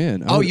would redo go it.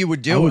 in. You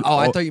would do it? Oh,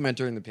 I thought you meant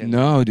during the pandemic.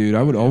 No, dude,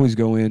 I would always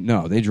go in.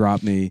 No, they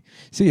dropped me.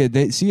 See,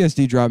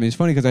 CSD dropped me. It's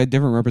funny because I had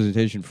different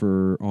representation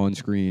for on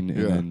screen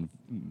and then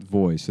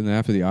voice. And then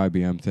after the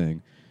IBM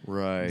thing,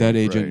 Right. that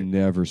agent right.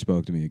 never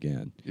spoke to me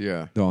again.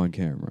 Yeah. On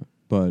camera.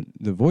 But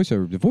the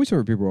voiceover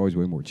people are always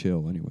way more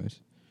chill, anyways.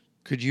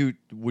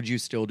 Would you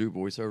still do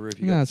voiceover if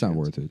you? Nah, got it's the not chance?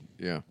 worth it.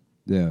 Yeah.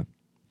 Yeah.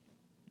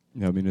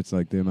 I mean, it's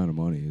like the amount of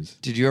money is.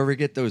 Did you ever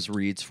get those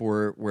reads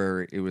for it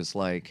where it was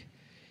like,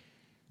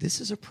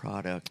 "This is a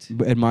product"?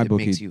 But at my that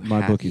bookie, makes you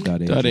my happy?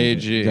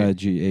 bookie.ag.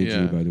 .ag.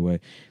 Yeah. By the way,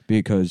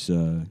 because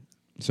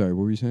sorry,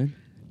 what were you saying?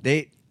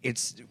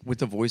 It's with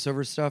the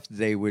voiceover stuff.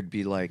 They would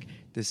be like,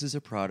 "This is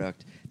a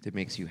product that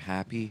makes you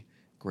happy,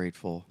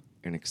 grateful,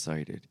 and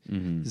excited.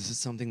 Mm-hmm. This is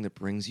something that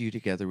brings you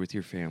together with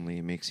your family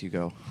and makes you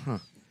go, huh?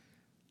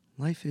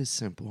 Life is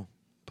simple,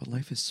 but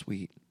life is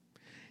sweet.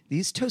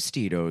 These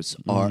Tostitos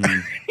are."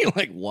 You're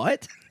like,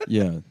 what?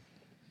 Yeah.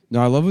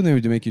 No, I love when they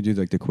would make you do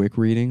like the quick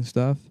reading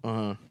stuff.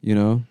 Uh-huh. You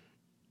know,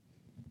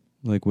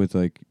 like with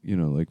like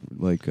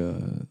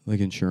like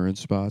insurance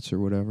spots or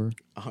whatever.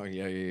 Oh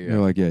yeah, yeah, They're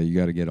yeah. like, yeah, you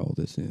got to get all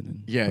this in.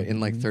 And Yeah, in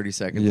like 30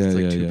 seconds, Yeah, it's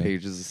like yeah, two yeah.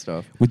 pages of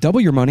stuff. With double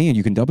your money and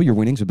you can double your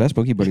winnings with Best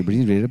Bookie, buddy,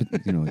 you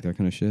know, like that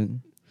kind of shit.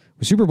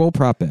 With Super Bowl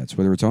prop bets,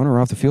 whether it's on or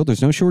off the field,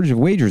 there's no shortage of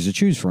wagers to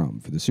choose from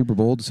for the Super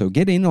Bowl. So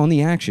get in on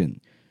the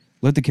action.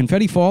 Let the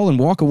confetti fall and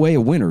walk away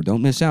a winner.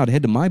 Don't miss out.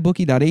 Head to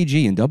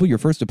mybookie.ag and double your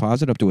first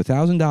deposit up to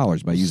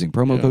 $1,000 by using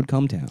promo code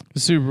CUMTOWN. The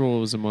Super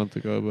Bowl was a month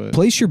ago, but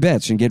Place your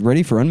bets and get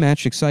ready for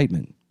unmatched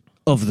excitement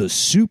of the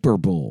Super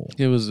Bowl.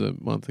 it was a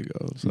month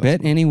ago. So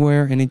Bet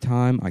anywhere,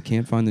 anytime. I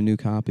can't find the new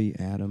copy.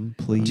 Adam,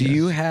 please. Do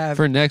you have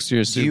for next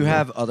year's Super Do you Bowl.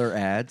 have other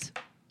ads?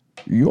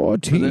 Your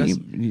this?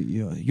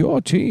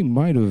 your team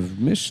might have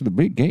missed the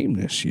big game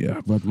this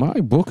year, but my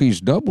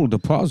bookie's double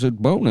deposit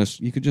bonus.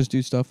 You could just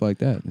do stuff like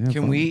that. Have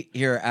Can fun. we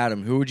here,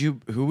 Adam? Who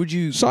would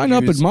you sign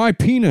up at use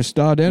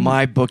mypenis.n?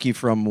 my bookie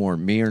from more?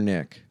 Me or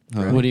Nick?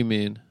 What do you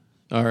mean?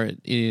 All right,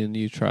 Ian,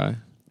 you try.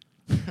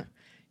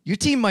 Your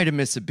team might have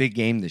missed a big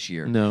game this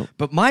year. No.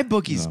 But my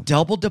bookie's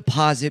double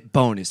deposit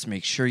bonus.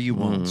 Make sure you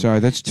won. Sorry,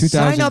 that's 2000.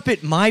 Sign up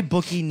at my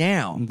bookie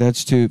now.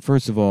 That's to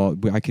first of all,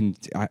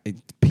 I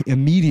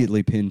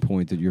immediately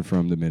pinpoint that you're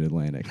from the Mid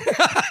Atlantic.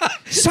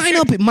 Sign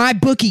up at my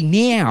bookie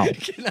now.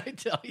 Can I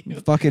tell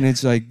you? Fucking,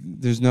 it's like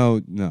there's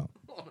no.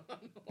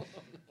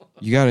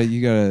 You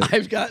gotta.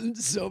 I've gotten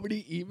so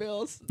many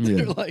emails. Yeah.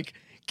 They're like,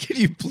 "Can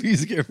you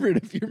please get rid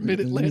of your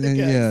Mid-Atlantic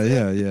Yeah,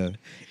 accent?" yeah.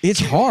 It's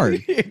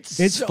hard. It's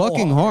so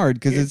fucking hard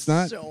because it's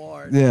not. so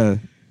hard. Yeah,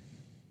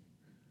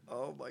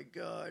 Oh my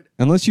god.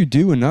 unless you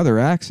do another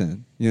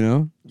accent, you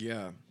know.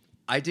 Yeah.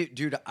 I did,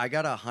 dude. I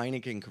got a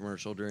Heineken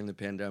commercial during the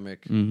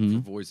pandemic for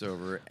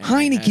voiceover. And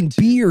I had Heineken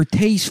to- beer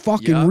tastes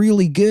fucking Yeah.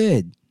 really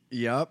good.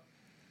 Yep.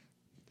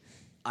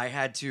 I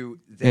had to.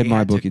 At They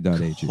had to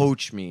mybookie.ag.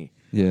 coach me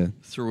Yeah.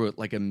 through it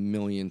like a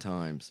million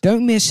times.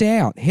 Don't miss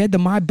out. Head to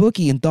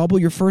MyBookie and double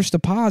your first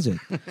deposit.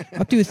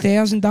 I'll do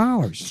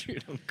 $1,000.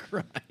 Dude, I'm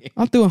crying.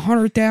 I'll do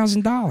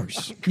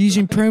 $100,000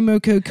 using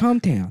promo code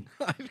CUMTOWN.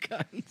 I've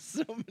gotten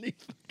so many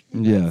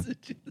fucking Yeah.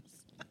 messages.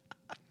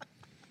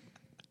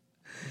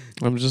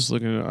 I'm just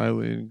looking at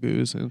Eileen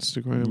Goo's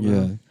Instagram. Yeah.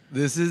 now.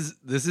 This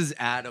is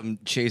Adam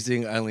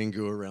chasing Eileen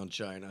Gu around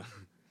China.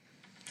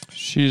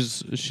 She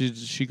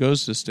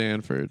goes to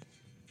Stanford.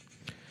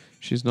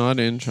 She's not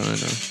in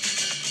China.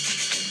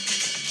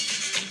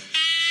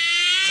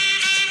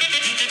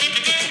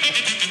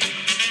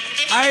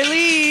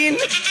 Eileen.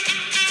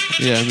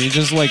 Yeah, I mean,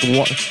 just like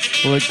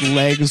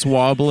legs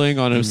wobbling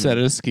on a set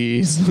of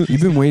skis.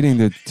 You've been waiting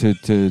to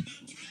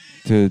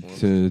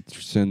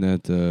send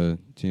that,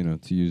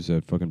 to use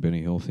that fucking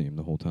Benny Hill theme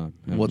the whole time.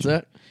 haven't What's you?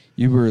 that?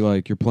 You were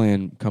like, your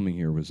plan coming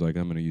here was like,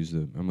 I'm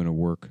going to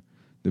work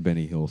the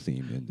Benny Hill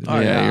theme into Oh,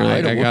 yeah, you're I like,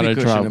 had a I whoopee gotta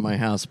cushion drop- in my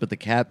house, but the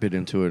cat bit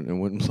into it and it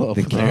wouldn't blow up.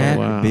 The cat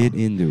wow. bit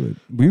into it.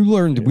 We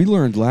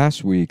learned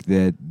last week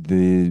that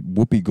the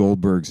Whoopi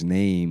Goldberg's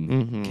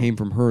name came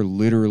from her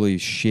literally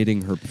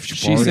shitting her.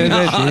 She said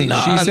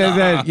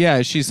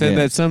that. She said Yeah.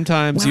 that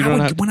sometimes you don't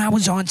have. When I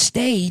was on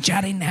stage,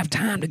 I didn't have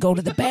time to go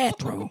to the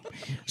bathroom,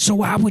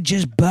 so I would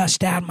just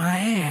bust out my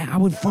ass. I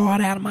would fart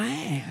out of my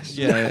ass.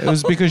 Yeah, it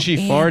was because she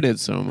And- farted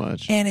so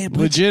much. And it was,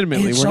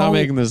 Legitimately, and we're not so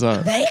making this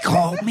up. They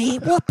called me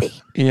Whoopi.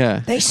 Yeah,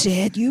 They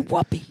said you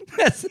Whoopi.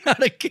 That's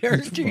not a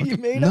character you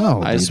made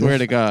No, up. I dude, swear that's-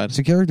 to God, It's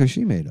a character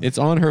she made up. it's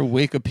on her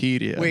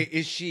Wikipedia. Wait,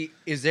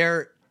 is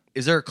there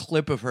a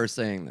clip of her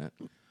saying that?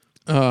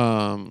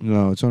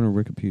 No, it's on her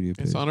Wikipedia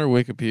page. It's on her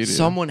Wikipedia.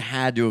 Someone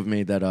had to have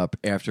made that up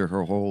after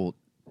her whole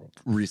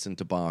recent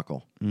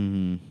debacle.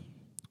 Mm-hmm.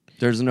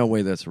 There's no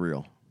way that's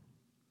real.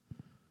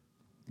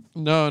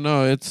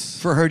 No, it's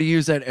For her to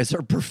use that as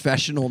her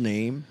professional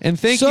name. and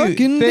thank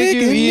Sucking you, dick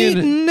and Ian.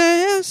 eating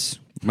ass.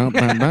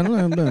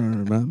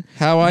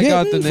 How I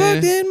got the Getting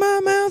fucked name. in my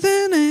mouth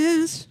and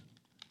ass.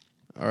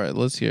 All right,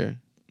 let's hear.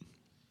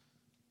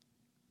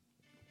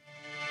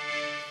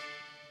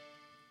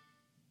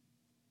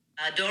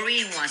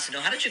 Doreen wants to know,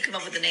 how did you come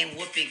up with the name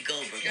Whoopi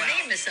Goldberg? Your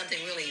name is something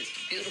really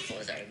beautiful,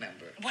 as I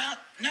remember. Well,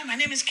 no, my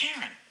name is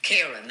Karen.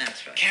 Karen,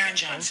 that's right. Karen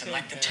Johnson,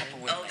 like the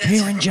Tupperware. Oh, list.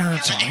 Karen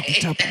Johnson, like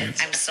the right.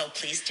 Tupperware. I'm so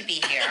pleased to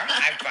be here.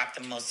 I brought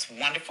the most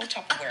wonderful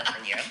Tupperware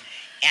for you.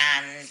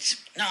 And,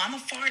 no, I'm a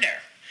farter.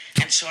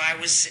 And so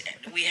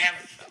we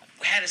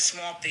had a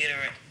small theater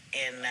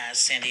in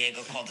San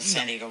Diego called the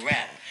San Diego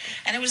Red.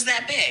 And it was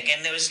that big,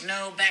 and there was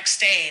no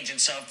backstage.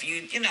 And so if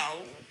you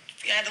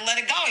had to let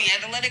it go, you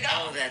had to let it go.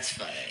 Oh, that's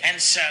funny. And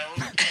so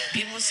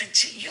people would say,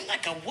 "Gee, you're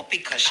like a whoopee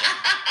cushion."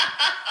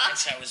 And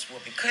so it was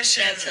whoopee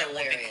cushion, That's and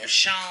whoopee hilarious.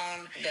 cushion.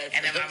 That's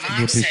And then my hilarious.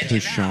 mom Whoopee said,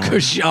 cushion.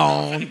 Cushion.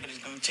 nobody's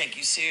going to take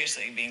you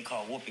seriously being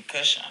called whoopee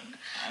cushion.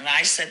 And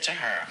I said to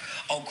her,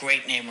 "Oh,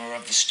 great namer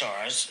of the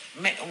stars.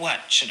 What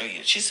should I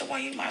use?" She said, "Well,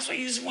 you might as well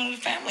use one of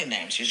the family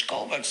names. Use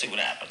Goldberg, see what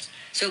happens."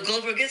 So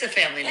Goldberg is a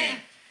family name.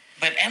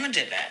 But Emma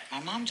did that. My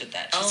mom did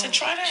that. She said,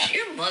 "Try that."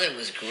 Your mother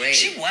was great.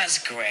 She was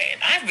great.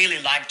 I really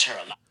liked her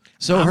a lot.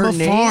 So I'm her a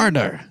name,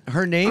 farter.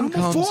 Her name I'm a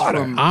comes farter.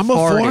 from I'm a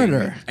farting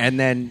farter. and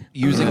then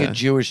using a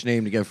Jewish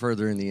name to get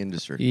further in the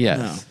industry.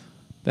 Yes,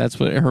 that's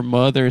what her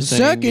mother is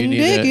saying. You Sucking need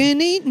dick to-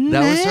 and eating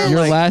That was her ass. Your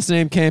like, last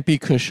name can't be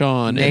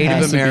Cushon. It Native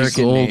has to be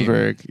American name.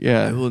 Goldberg. I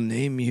Yeah, will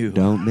name you.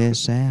 Don't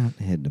miss out.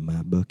 Head to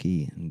my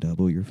bookie and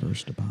double your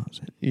first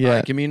deposit. All yeah.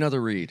 right, give me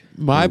another read.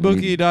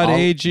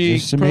 MyBookie.ag,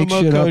 Just to make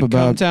promo shit up code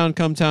about-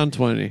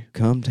 ComeTown20.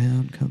 Come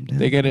down, come down.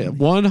 They get a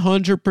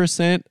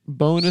 100%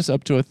 bonus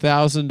up to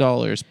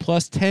 $1,000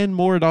 plus $10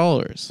 more.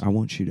 I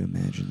want you to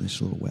imagine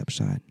this little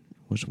website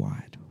was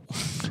white.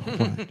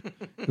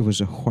 It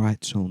was a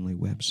whites only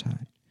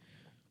website.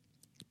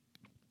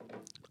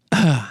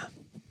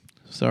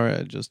 Sorry,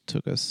 I just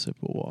took a sip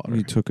of water.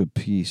 You took a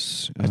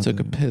piece. I took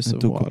a piss I of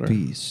took water. a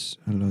piece.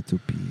 A lot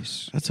of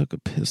piece. I took a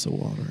piss of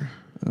water.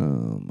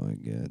 Oh my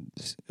god.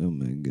 Oh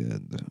my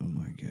god. Oh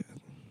my god.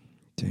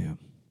 Damn.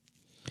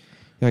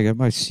 Yeah, I got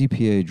my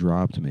CPA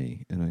dropped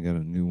me, and I got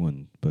a new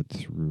one, but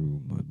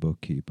through my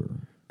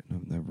bookkeeper.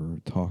 And I've never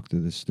talked to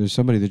this. There's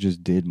somebody that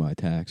just did my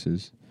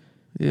taxes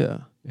Yeah.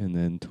 and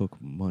then took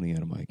money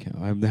out of my account.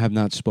 I have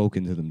not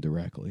spoken to them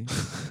directly,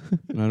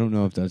 and I don't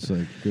know if that's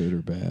like good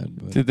or bad.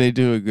 But Did they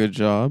do a good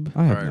job?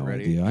 I have All right, no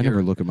ready? idea. I Here.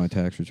 never look at my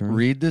tax return.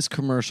 Read this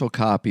commercial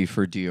copy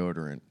for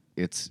deodorant.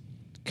 It's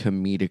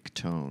comedic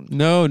tone.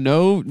 No,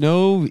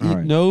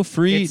 right.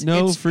 free. It's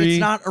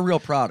not a real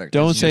product.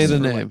 Don't It's say just the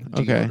for, name.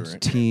 like, Okay. deodorant.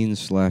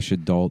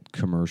 Teen/adult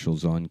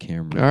commercials on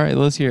camera. All right,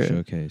 let's hear it.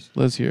 Showcase.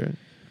 Let's hear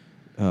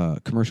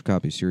it. Commercial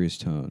copy, serious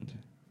toned.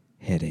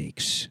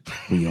 Headaches.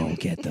 We all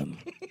get them.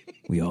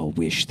 We all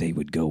wish they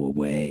would go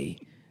away.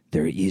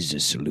 There is a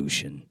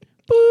solution.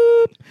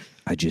 Boop.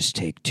 I just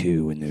take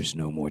 2 and there's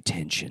no more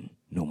tension,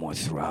 no more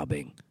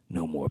throbbing,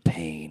 no more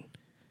pain.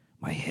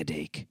 My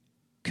headache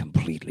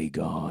completely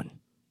gone.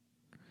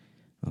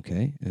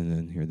 Okay, and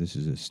then here, this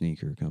is a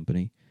sneaker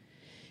company.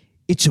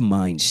 It's a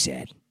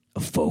mindset, a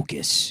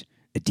focus,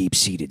 a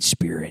deep-seated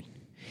spirit.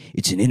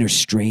 It's an inner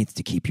strength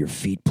to keep your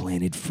feet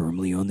planted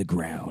firmly on the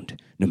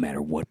ground, no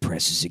matter what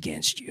presses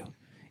against you.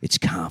 It's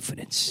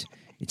confidence.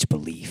 It's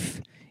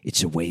belief.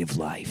 It's a way of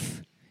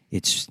life.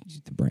 It's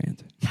The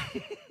brand.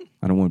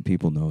 I don't want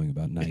people knowing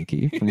about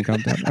Nike from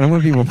Compton. I don't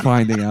want people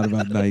finding out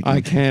about Nike.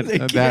 I can't.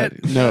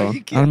 No.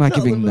 I'm not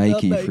giving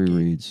Nike free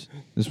reads.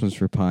 This one's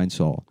for Pine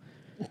Sol.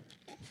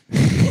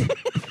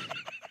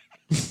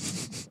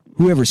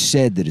 whoever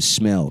said that a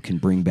smell can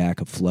bring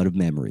back a flood of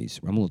memories.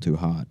 I'm a little too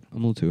hot.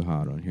 I'm a little too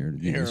hot on here to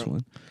do this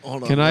one.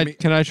 Hold on. Can let me-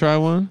 I try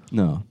one?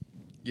 No.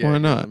 Yeah, why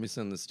not? Let me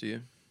send this to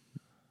you.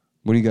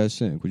 What do you guys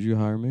think? Would you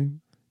hire me?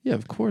 Yeah,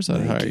 of course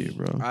I'd hire you,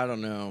 bro. I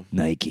don't know.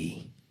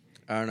 Nike,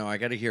 I don't know. I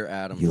got to hear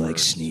Adam. you like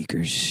first.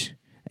 sneakers?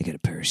 I got a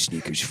pair of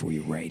sneakers for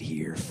you right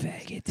here,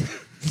 faggot.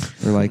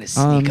 Or like,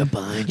 Sneak up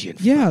behind you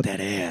and yeah, fuck that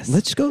ass.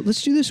 let's go.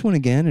 Let's do this one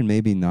again, and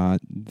maybe not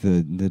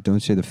the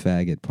don't say the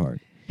faggot part.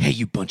 Hey,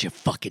 you bunch of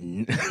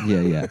fucking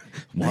Yeah.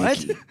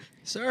 Nike.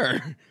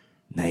 Sir.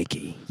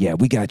 Nike. Yeah,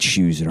 we got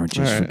shoes that aren't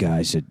just All for right.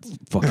 guys that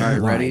fucking All right,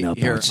 line ready? up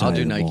Here, outside I'll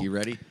do of the Nike. mall.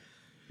 Ready?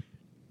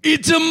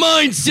 It's a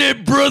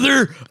mindset,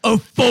 brother. A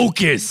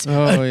focus.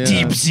 Oh, yeah.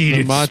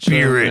 deep-seated The Macho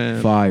spirit.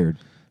 Man. Fired.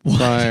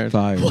 Fired.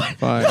 Fired.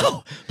 Fired.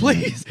 No,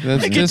 please.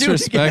 That's I can do it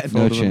disrespectful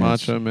No to the chance.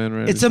 Macho Man.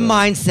 Randy It's a Savage.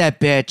 mindset,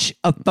 bitch.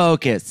 A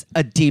focus.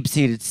 A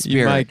deep-seated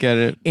spirit. You might get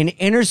it. An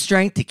inner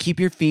strength to keep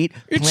your feet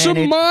It's a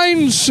planted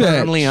mindset.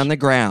 firmly on the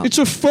ground. It's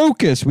a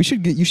focus.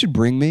 You should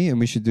bring me, and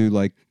we should do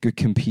like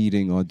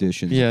competing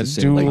auditions. Yeah, at the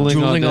same- dueling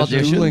dueling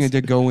auditions. dueling, and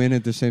to go in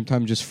at the same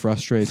time, just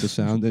frustrate the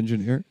sound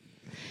engineer.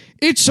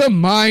 It's a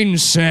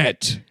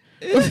mindset.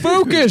 A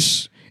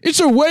focus.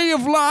 It's a way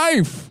of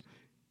life.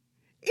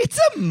 It's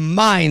a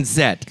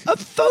mindset, a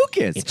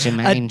focus, It's a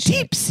mindset.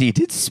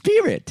 deep-seated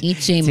spirit.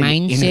 It's a an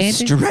mindset. inner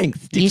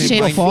strength. It's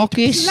a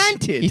focus.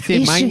 Planted. It's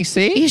a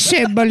mindset. It's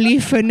a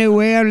belief in a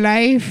way of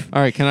life.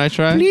 All right, can I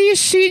try?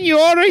 Please,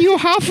 senora, you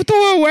have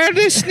to wear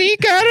the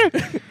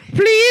sneaker.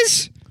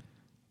 Please.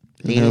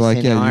 And they're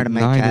like,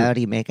 yeah,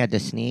 make a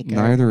sneaker.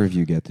 neither of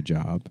you get the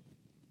job.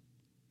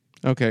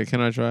 Okay,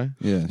 can I try?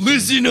 Yeah.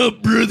 Listen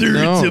up, brother.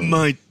 No. It's a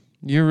mind.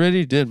 You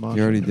already did, Macho.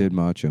 You already did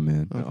Macho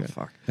Man. Okay. Oh,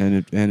 fuck.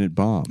 And it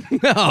bombed. No.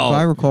 If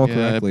I recall Yeah, it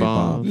correctly, it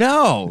bombed. bombed.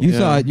 No. You Yeah.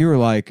 thought you were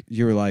like,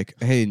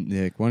 hey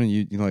Nick, why don't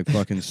you like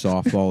fucking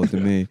softball it to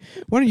me?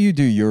 Why don't you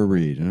do your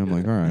read? And I'm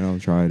like, all right, I'll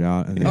try it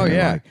out. And then Oh, they're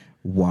yeah. like,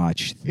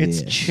 watch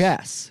this. It's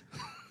chess.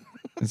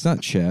 It's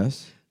not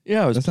chess.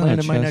 Yeah, I was That's not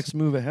planning a my chess. next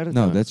move ahead of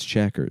No, time. that's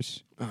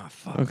checkers. Oh,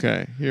 fuck.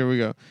 Okay, here we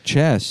go.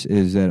 Chess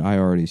is that I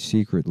already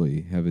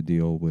secretly have a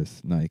deal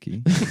with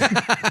Nike,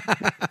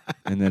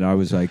 and that I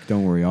was like,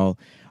 don't worry,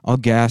 I'll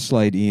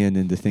gaslight Ian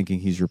into thinking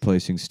he's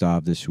replacing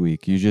Stav this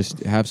week. You just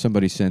have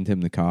somebody send him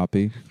the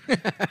copy,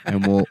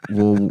 and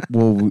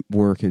we'll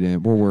work it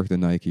in. We'll work the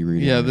Nike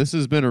reading. Yeah, in. this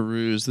has been a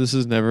ruse. This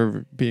is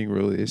never being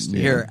released.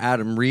 Here,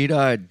 Adam, read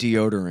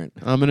deodorant.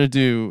 I'm gonna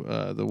do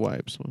the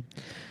wipes one.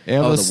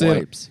 Oh, the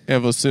wipes.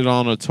 Ever sit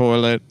on a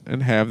toilet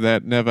and have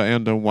that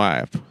never-ending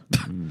wipe?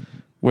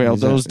 Well,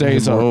 Is that- those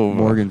days are over.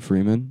 Morgan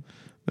Freeman.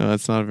 No,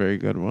 that's not a very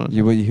good one.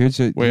 Here's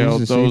the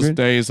those secret.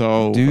 days are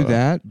over. Do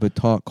that, but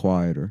talk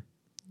quieter.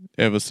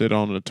 Ever sit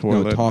on a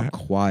toilet? No, talk and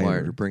quieter.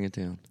 Quieter, bring it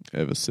down.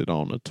 ever sit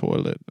on a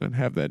toilet and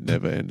have that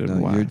never-ending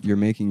No, wipe? you're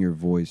making your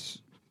voice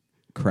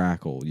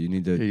crackle. You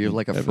need to You have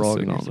like a Ever frog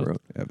sit in your on it.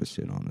 throat. ever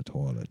sit on a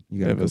toilet. You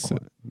gotta Ever go sit-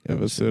 quiet.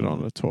 Ever sit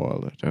on a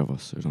toilet Ever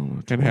sit on a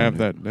toilet. and have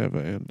that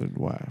never-ending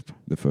wipe?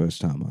 The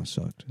first time I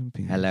sucked.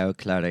 Penis. Hello,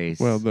 Clarice.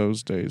 Well,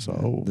 those days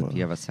are over.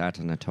 You ever sat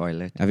in a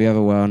toilet? Have you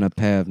ever worn a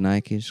pair of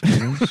Nikes,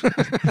 Clarice?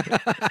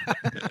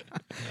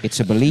 It's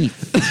a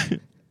belief.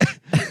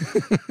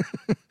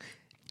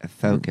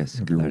 Focus,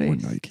 Have you ever worn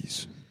Clarice.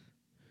 Nikes?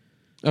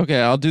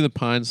 Okay, I'll do the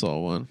Pine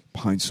Sol one.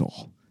 Pine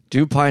Sol.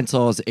 Do Pine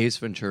Sol's Ace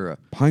Ventura.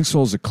 Pine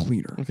Sol's a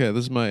cleaner. Okay,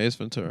 this is my Ace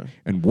Ventura.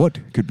 And what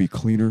could be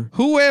cleaner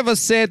Whoever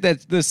said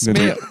that the than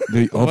smell?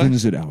 the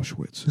ovens at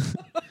Auschwitz?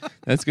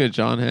 That's good,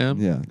 John Hamm.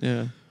 Yeah.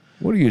 Yeah.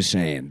 What are you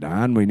saying,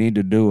 Don? We need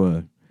to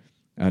do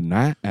a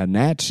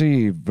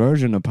Nazi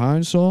version of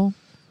Pine Sol?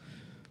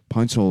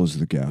 Pine Sol is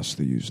the gas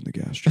they use in the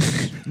gas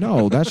chambers.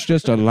 No, that's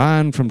just a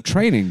line from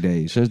Training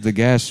Day. It says the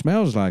gas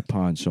smells like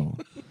Pine Sol.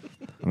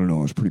 I don't know.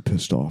 I was pretty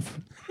pissed off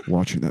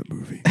watching that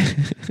movie.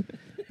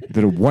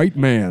 That a white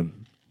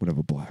man would have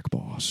a black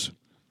boss.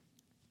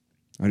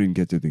 I didn't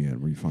get to the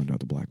end where you find out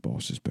the black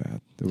boss is bad.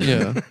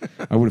 Yeah.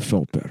 I would have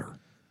felt better.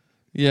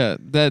 Yeah,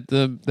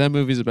 that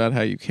movie's about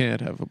how you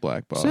can't have a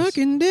black boss.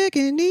 Sucking dick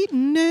and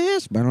eating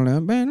ass. Getting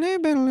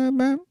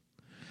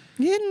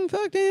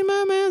fucked in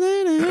my mouth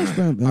and ass.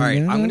 All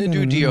right, I'm going to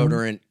do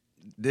deodorant.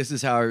 This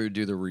is how I would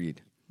do the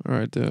read. All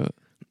right, do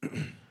it.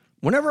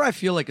 Whenever I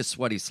feel like a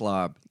sweaty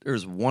slob,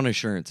 there's one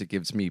assurance that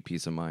gives me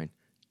peace of mind.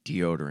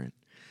 Deodorant.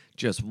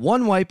 Just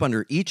one wipe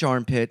under each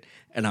armpit,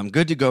 and I'm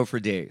good to go for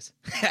days.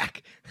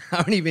 Heck, I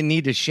don't even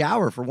need to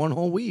shower for one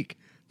whole week.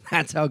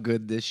 That's how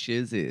good this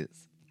shiz is.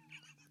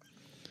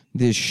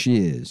 This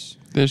shiz.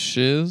 This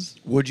shiz?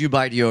 Would you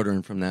buy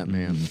deodorant from that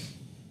man?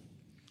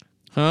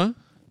 Huh?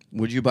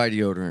 Would you buy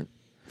deodorant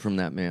from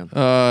that man?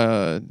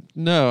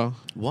 No.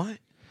 What?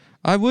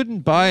 I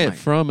wouldn't buy Why? it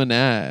from an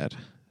ad.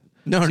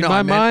 No, See, no. my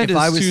I meant mind if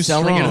is I was too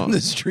selling it strong. on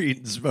the street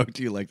and spoke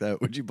to you like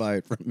that, would you buy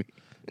it from me?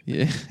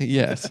 Yeah.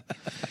 Yes.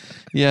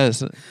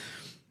 Yes.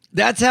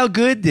 That's how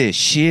good this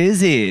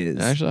shiz is.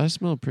 Actually, I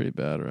smell pretty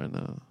bad right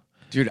now.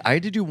 Dude, I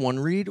had to do one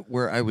read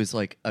where I was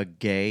like a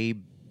gay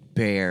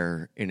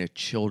bear in a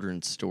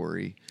children's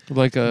story.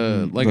 Like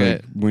a like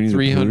Winnie the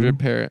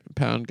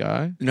 300-pound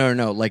guy.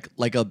 No, like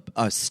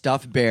a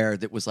stuffed bear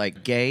that was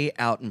like gay,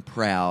 out and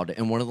proud,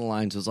 and one of the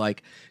lines was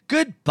like,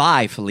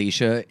 "Goodbye,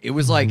 Felicia." It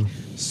was like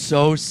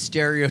so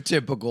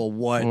stereotypical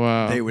what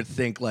Wow. they would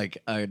think like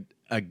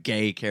a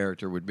gay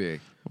character would be.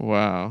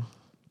 Wow.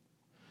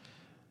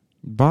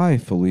 Bye,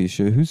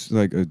 Felicia. Who's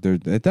like,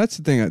 that's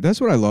the thing. That's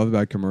what I love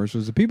about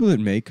commercials. The people that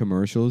make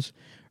commercials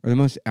are the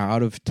most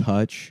out of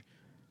touch,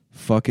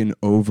 fucking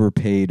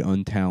overpaid,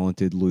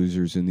 untalented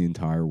losers in the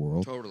entire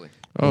world. Totally.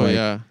 Oh Like,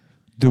 yeah.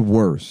 The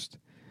worst.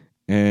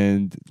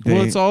 And they,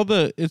 Well,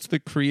 it's the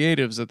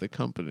creatives at the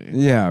company.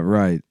 yeah,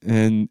 right.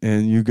 And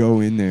you go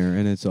in there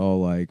and it's all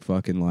like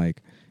fucking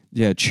like,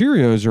 yeah,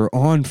 Cheerios are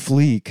on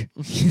fleek.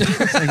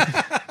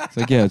 it's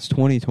like, yeah, it's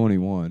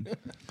 2021.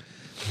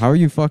 How are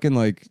you fucking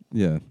like,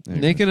 yeah.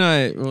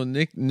 Anyway.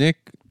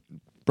 Nick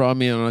brought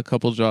me on a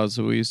couple jobs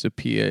that we used to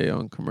PA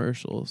on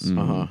commercials.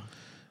 Mhm.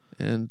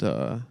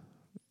 And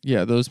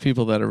yeah, those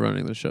people that are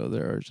running the show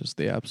there are just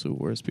the absolute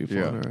worst people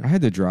Yeah. on earth. I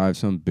had to drive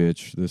some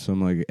bitch,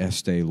 some like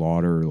Estee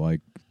Lauder,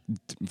 like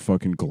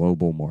fucking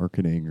global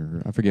marketing,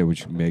 or I forget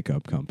which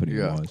makeup company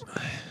Yeah. it was.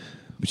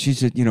 But she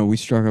said, we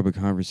struck up a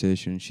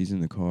conversation. She's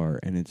in the car,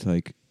 and it's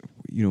like,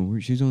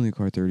 she's only in the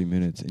car 30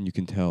 minutes, and you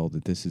can tell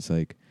that this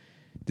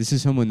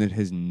is someone that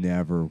has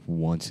never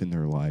once in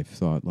their life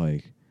thought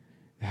like,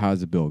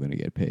 how's the bill going to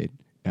get paid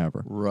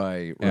ever?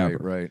 Right.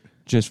 Ever.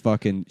 Just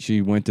fucking,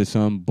 she went to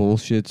some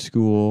bullshit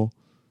school,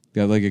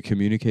 got like a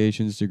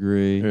communications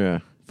degree. Yeah.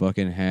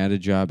 Fucking had a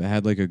job,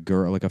 had like a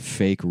girl, like a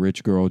fake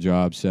rich girl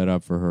job set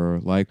up for her.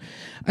 Like,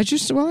 I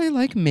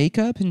like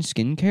makeup and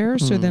skincare,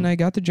 so then I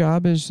got the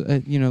job as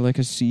like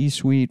a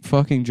C-suite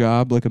fucking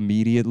job, like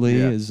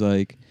immediately as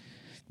like,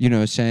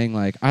 saying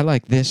like, I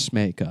like this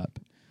makeup.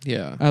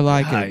 Yeah. I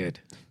like Hired. it.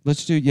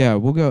 Let's do,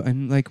 we'll go.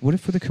 And like, what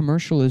if the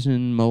commercial is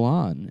in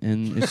Milan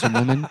and it's a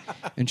woman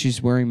and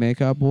she's wearing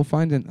makeup? We'll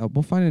find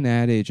an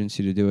ad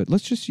agency to do it.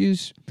 Let's just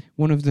use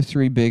one of the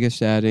 3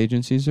 biggest ad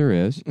agencies there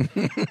is,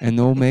 and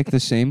they'll make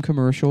the same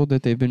commercial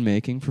that they've been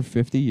making for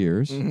 50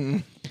 years. Mm-hmm.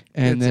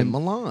 And it's in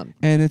Milan.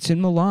 And it's in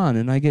Milan,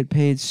 and I get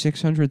paid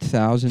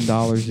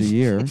 $600,000 a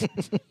year,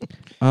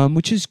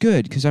 which is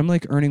good because I'm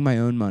like earning my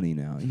own money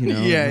now.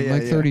 I'm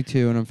like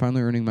 32, and I'm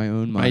finally earning my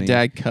own money. My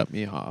dad cut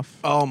me off.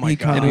 Oh my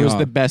God. And it was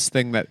the best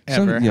thing that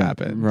ever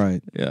happened.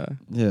 Right. Yeah.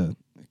 Yeah.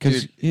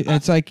 Because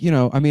it's like,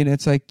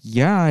 it's like,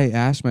 I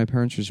asked my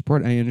parents for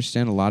support. I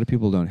understand a lot of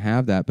people don't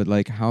have that, but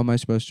like, how am I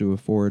supposed to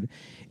afford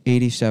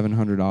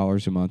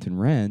 $8,700 a month in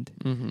rent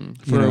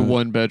For a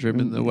 1-bedroom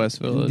in the West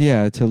Village?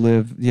 Yeah, to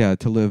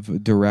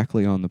live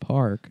directly on the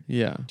park.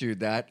 Yeah.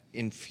 Dude, I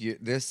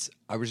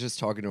was just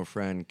talking to a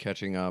friend,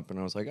 catching up, and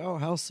I was like, oh,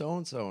 how's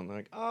so-and-so? And they're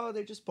like, oh,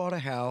 they just bought a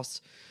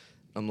house.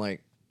 I'm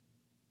like,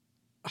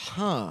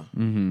 huh.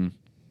 Mm-hmm.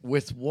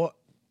 With what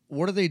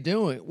are they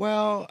doing?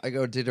 Well, I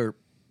go,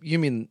 you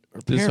mean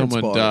her Did parents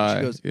someone bought die? it?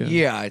 She goes,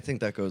 Yeah. I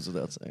think that goes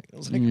without saying. I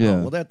was like, Yeah.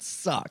 oh, well, that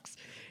sucks.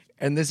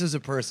 And this is a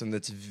person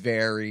that's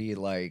very,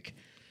 like...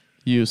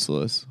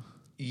 Useless.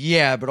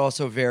 Yeah, but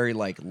also very,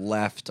 like,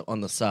 left on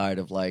the side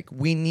of, like,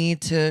 we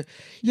need to,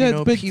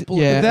 but people...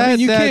 you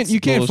that's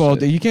can't fault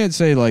bullshit. it. You can't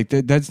say like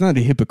that's not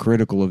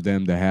hypocritical of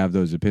them to have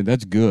those opinions.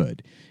 That's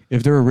good.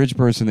 If they're a rich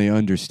person, they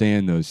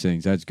understand those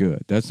things. That's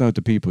good. That's not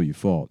the people you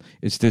fault.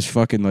 It's this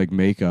fucking like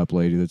makeup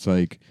lady that's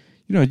like,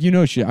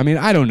 shit. I mean,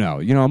 I don't know.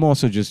 I'm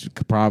also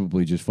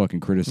probably just fucking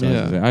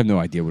criticizing. Yeah. I have no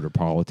idea what her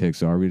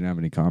politics are. We didn't have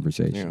any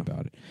conversation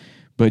about it.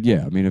 But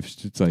yeah, I mean,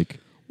 if it's like,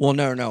 Well,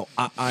 no.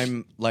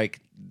 I'm like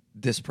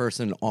this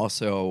person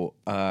also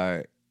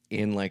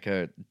in like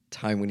a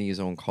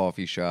Taiwanese-owned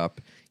coffee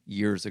shop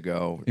years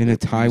ago. in a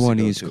that we used to go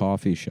Taiwanese to.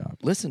 coffee shop.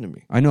 Listen to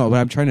me. I know, but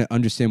I'm trying to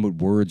understand what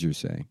words you're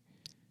saying.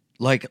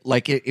 Like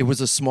it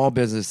was a small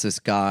business. This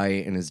guy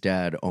and his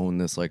dad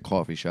owned this like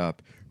coffee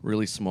shop,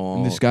 really small.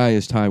 And this guy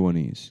is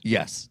Taiwanese.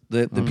 Yes,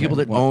 the people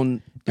that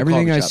own the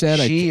Everything coffee I shop, said,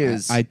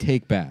 I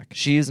take back.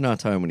 she is not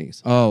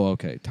Taiwanese. Oh,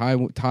 okay.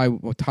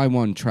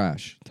 Taiwan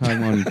trash.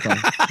 Taiwan.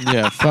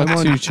 Yeah. Fuck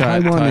Taiwan is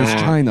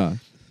China.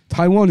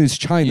 Taiwan is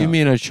China. You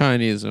mean a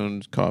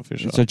Chinese-owned coffee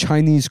shop? It's a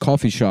Chinese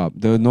coffee shop.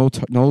 There no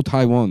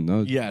Taiwan.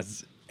 No.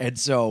 Yes, and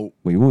so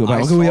I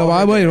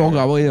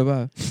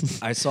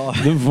saw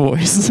The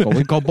Voice.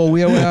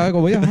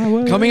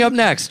 coming up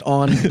next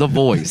on The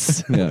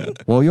Voice. Yeah.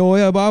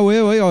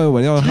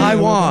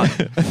 Taiwan.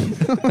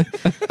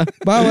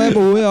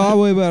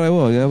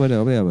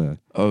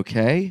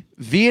 Okay,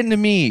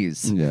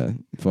 Vietnamese. Yeah.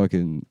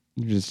 Fucking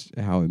just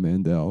Howie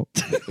Mandel.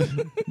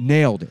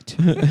 Nailed it.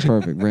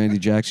 Perfect. Randy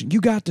Jackson. You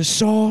got the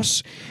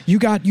sauce. You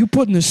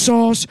putting the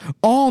sauce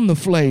on the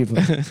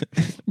flavor.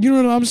 You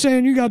know what I'm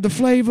saying? You got the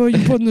flavor.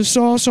 You putting the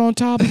sauce on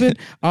top of it.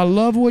 I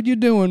love what you're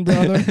doing,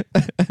 brother.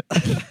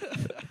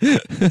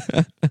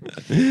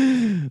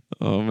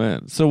 Oh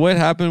man! So what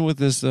happened with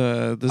this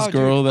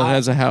girl that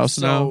has a house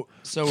now?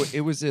 So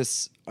it was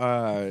this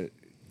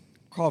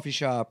coffee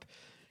shop,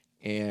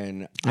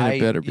 and And I it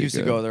better be used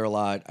to good. go there a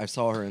lot. I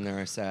saw her in there.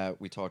 I sat.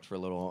 We talked for a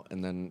little,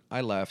 and then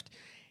I left.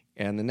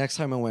 And the next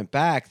time I went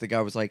back, the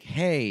guy was like,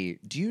 "Hey,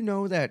 do you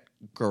know that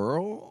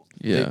girl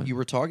that you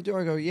were talking to?"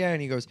 I go, "Yeah."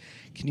 And he goes,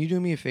 "Can you do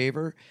me a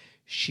favor?"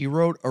 She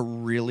wrote a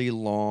really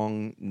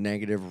long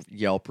negative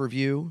Yelp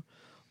review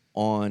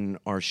on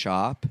our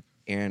shop,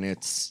 and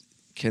it's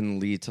can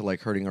lead to like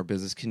hurting our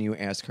business. Can you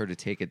ask her to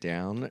take it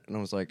down? And I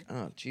was like,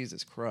 oh,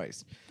 Jesus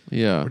Christ.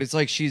 Yeah. But it's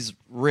like she's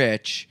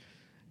rich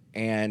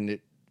and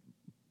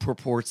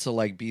purports to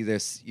like be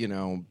this,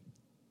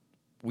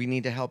 we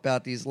need to help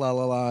out these la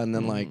la la, and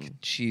then like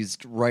she's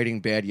writing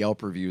bad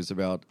Yelp reviews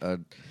about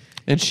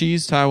And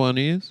she's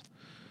Taiwanese?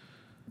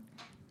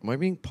 am I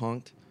being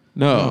punked?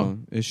 No.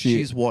 Is she?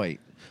 She's white.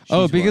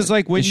 Oh, She's because white.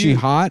 like when Is she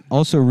hot?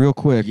 Also, real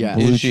quick. Yes.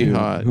 Blue is she Chew.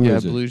 hot? Who Yeah,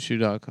 is it?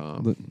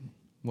 bluechew.com.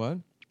 What?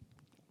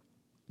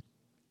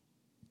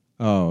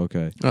 Oh,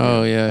 okay.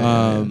 Oh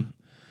yeah.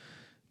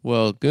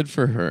 Well, good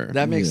for her.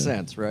 that makes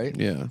sense, right?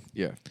 yeah.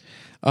 Yeah.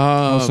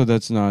 Also,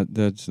 that's not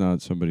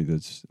somebody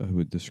that's I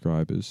would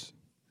describe as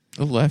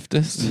A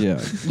leftist. yeah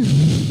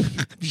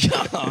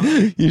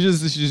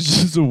She's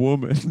just a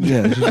woman.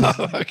 yeah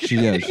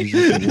she's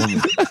just a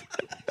woman.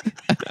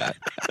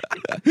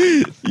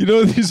 You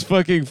know these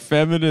fucking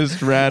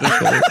feminist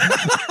radicals.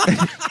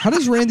 How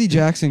does Randy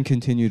Jackson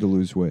continue to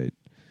lose weight?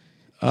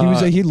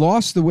 He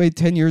lost the weight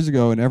 10 years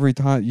ago, and every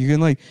time you can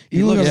like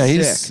He looks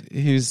up-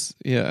 he's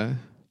yeah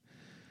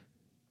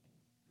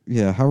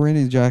how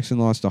Randy Jackson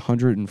lost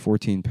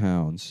 114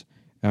 pounds,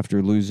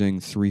 after losing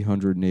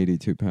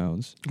 382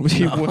 pounds.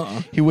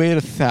 He weighed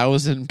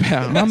 1,000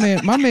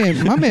 pounds. My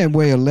man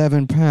weigh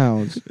 11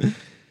 pounds.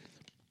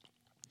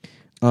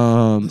 So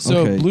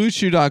okay.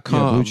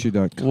 BlueChew.com. Yeah,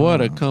 BlueChew.com.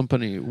 What a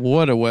company.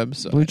 What a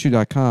website.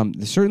 BlueChew.com.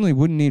 They certainly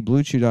wouldn't need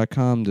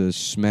BlueChew.com to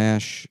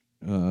smash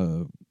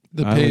The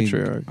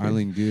patriarchy.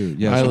 Eileen Gu.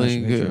 Yeah,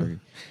 Eileen smash Gu.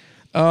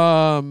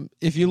 patriarchy.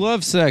 If you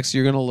love sex,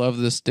 you're going to love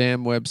this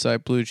damn website,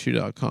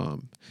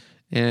 BlueChew.com.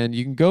 And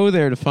you can go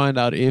there to find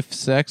out if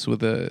sex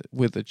with a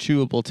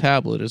chewable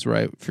tablet is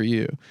right for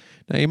you.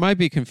 Now, you might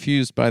be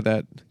confused by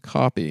that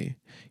copy.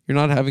 You're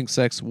not having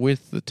sex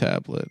with the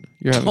tablet.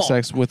 You're having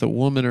sex with a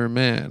woman or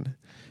man.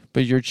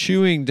 But you're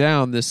chewing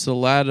down this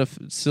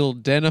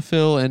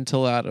sildenafil and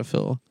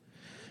tadalafil,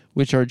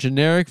 which are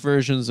generic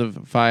versions of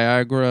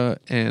Viagra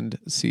and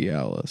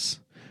Cialis.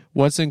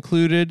 What's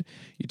included?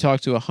 You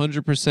talk to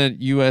 100%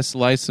 U.S.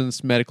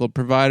 licensed medical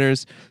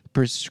providers.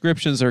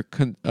 Prescriptions are...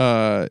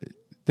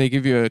 they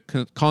give you a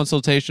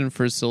consultation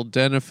for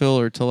sildenafil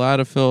or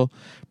tadalafil,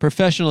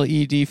 professional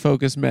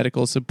ED-focused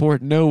medical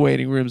support, no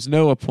waiting rooms,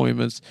 no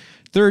appointments,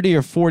 30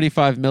 or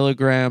 45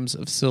 milligrams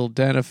of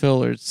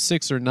sildenafil or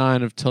 6 or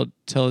 9 of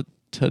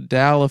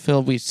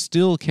tadalafil. We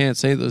still can't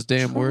say those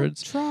damn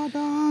words.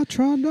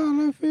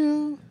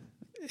 Tadalafil.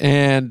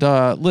 And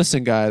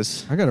listen,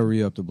 guys. I gotta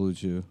re-up the Blue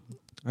Chew.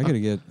 I gotta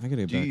get Do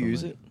back you on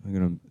use that.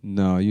 it?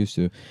 No, I used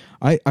to.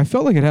 I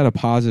felt like it had a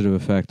positive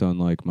effect on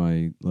like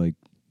my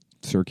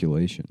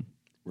circulation.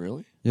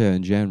 Really? Yeah,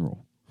 in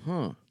general.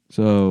 Huh.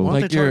 So Why don't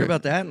Like they talk your-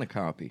 about that in the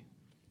copy?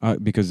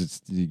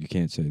 because you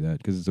can't say that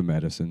because it's a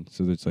medicine,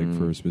 so it's like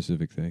for a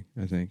specific thing.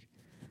 I think.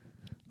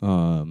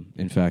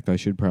 In fact, I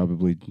should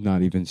probably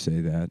not even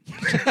say that.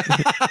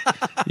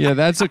 Yeah,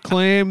 that's a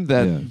claim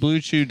that Yeah. Blue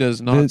Chew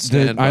does not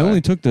stand by. I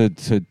only took the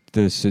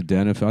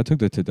sildenafil. I took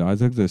the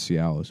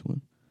Cialis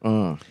one.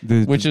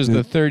 Which is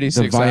the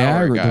 36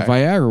 hour Viagra. guy. The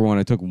Viagra one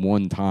I took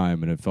one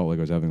time, and it felt like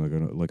I was having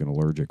like an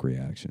allergic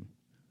reaction.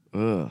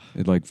 Ugh.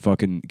 It like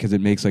fucking because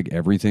it makes like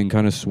everything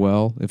kind of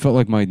swell. It felt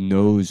like my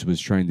nose was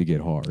trying to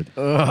get hard.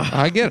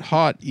 I get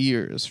hot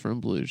ears from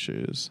Blue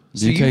Chews.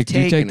 Do you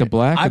take the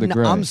black or the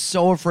gray? I'm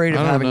so afraid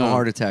of I don't having a know.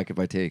 heart attack if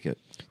I take it.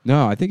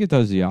 No, I think it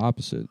does the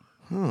opposite.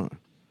 Huh.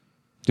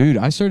 Dude,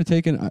 I started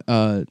taking.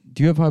 Do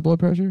you have high blood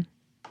pressure?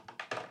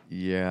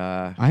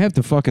 Yeah. I have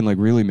to fucking like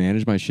really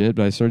manage my shit,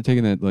 but I started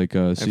taking that like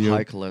I have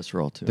high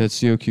cholesterol too. that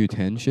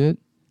CoQ10 shit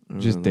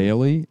just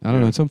daily. I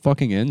don't know, it's some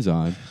fucking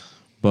enzyme,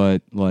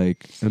 but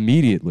like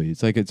immediately,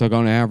 it's like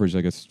on average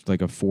like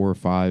a 4 or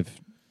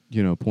 5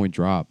 point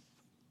drop.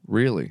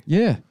 Really?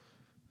 Yeah,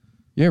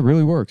 it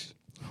really works.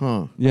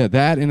 Huh. Yeah,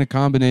 that in a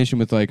combination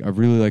with like I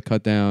really like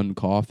cut down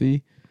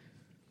coffee.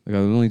 Like I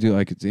only do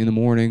like it's in the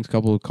mornings, a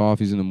couple of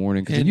coffees in the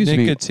morning. 'Cause And it used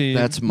nicotine.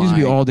 That's it used to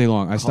be mine. all day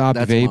long. I stopped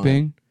that's vaping.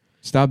 mine.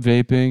 Stopped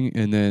vaping,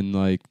 and then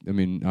like I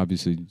mean,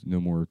 obviously no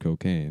more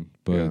cocaine.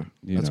 But Yeah,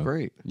 you that's know.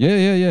 great.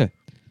 Yeah.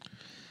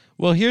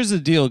 Well, here's the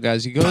deal,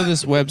 guys. You go to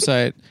this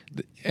website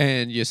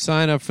and you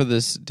sign up for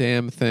this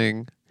damn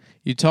thing.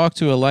 You talk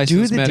to a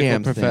licensed the medical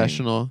damn thing.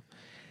 professional.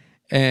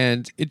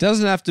 And it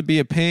doesn't have to be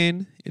a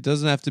pain. It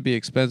doesn't have to be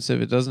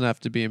expensive. It doesn't have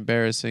to be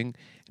embarrassing.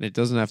 And it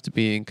doesn't have to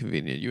be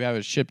inconvenient. You have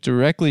it shipped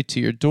directly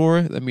to your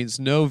door. That means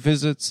no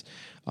visits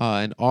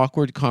and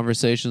awkward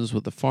conversations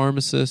with the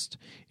pharmacist.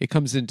 It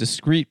comes in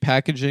discreet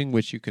packaging,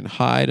 which you can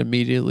hide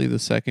immediately the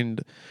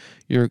second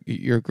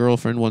your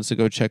girlfriend wants to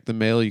go check the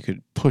mail. You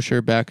could push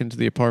her back into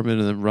the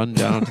apartment and then run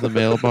down to the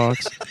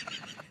mailbox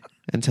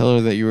and tell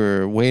her that you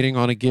were waiting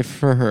on a gift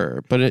for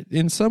her. But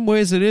in some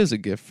ways, it is a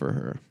gift for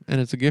her, and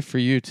it's a gift for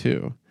you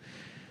too.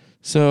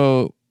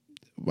 So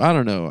I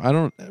don't know. I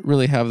don't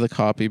really have the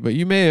copy, but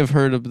you may have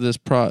heard of this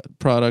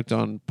product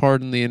on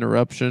Pardon the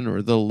Interruption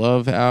or the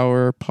Love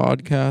Hour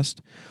podcast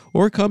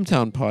or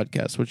Cumtown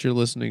podcast, which you're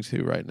listening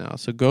to right now.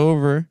 So go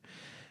over,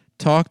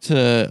 talk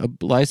to a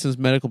licensed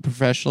medical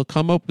professional,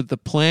 come up with the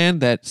plan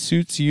that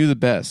suits you the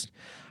best.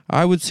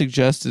 I would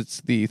suggest it's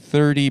the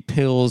 30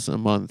 pills a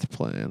month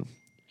plan.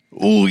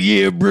 Oh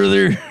yeah,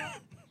 brother.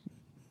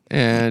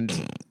 And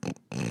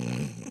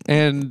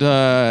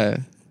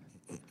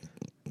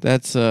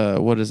that's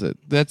what is it?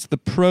 That's the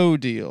pro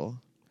deal.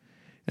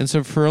 And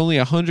so for only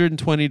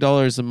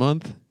 $120 a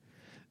month,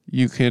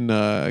 you can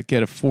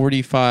get a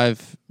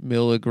 45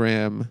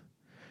 milligram.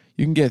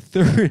 You can get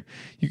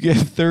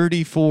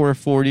 34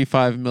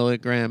 45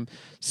 milligram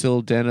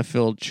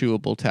sildenafil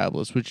chewable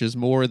tablets, which is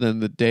more than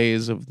the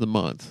days of the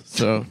month.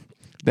 So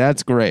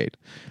that's great.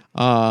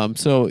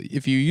 So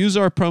if you use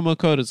our promo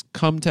code, it's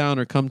Cumtown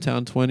or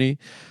Cumtown20.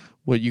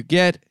 What you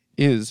get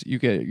is you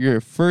get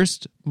your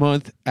first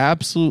month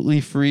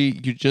absolutely free.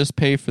 You just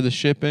pay for the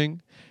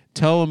shipping.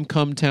 Tell them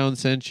Cumtown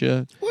sent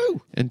you.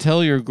 Woo. And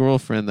tell your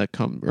girlfriend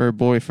or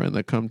boyfriend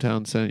that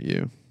Cumtown sent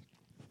you.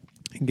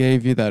 And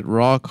gave you that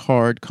rock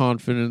hard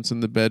confidence in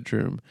the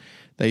bedroom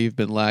that you've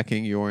been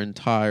lacking your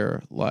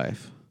entire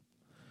life.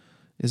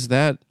 Is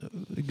that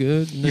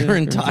good, Nick? Your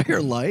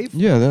entire life?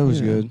 Yeah, that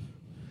was good.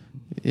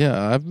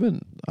 Yeah, I've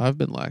been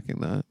lacking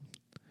that.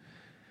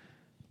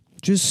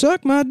 Just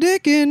suck my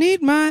dick and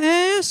eat my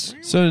ass.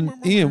 So,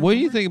 Ian, what do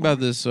you think about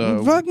this?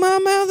 Fuck my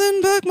mouth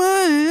and fuck my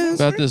ass.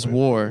 About this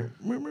war?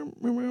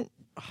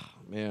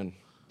 Man,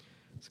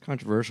 it's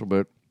controversial,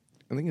 but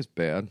I think it's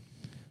bad.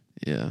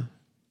 Yeah,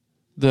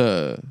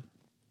 the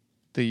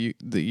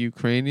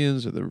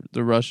Ukrainians or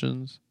the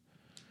Russians?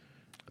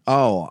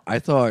 Oh, I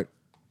thought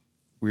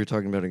we were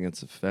talking about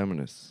against the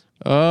feminists.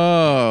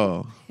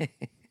 Oh,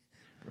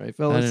 Right,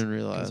 fellas? I didn't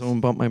realize. Can someone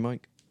bump my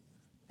mic?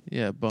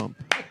 Yeah, bump.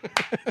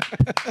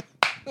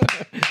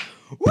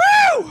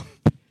 Woo!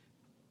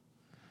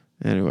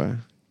 Anyway,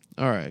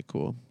 all right,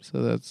 cool.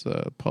 So that's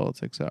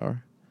politics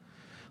hour.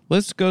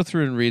 Let's go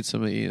through and read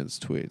some of Ian's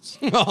tweets.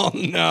 Oh,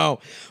 no.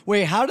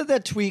 Wait, how did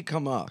that tweet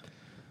come up?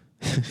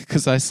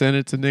 Because I sent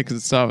it to Nick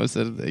and Sava,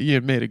 said that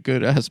Ian made a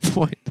good ass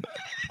point.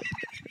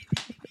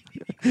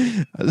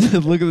 I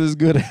said, look at this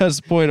good ass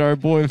point our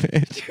boy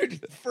made.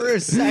 Dude, for a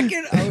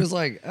second, I was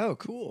like, oh,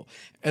 cool.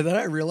 And then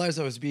I realized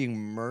I was being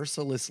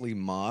mercilessly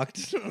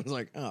mocked. I was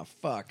like, oh,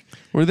 fuck.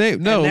 Were they?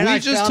 No, And then we I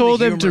just found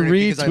told the them to humor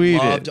because retweet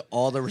I loved it.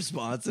 all the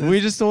responses. We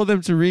just told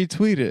them to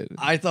retweet it.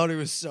 I thought it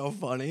was so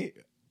funny.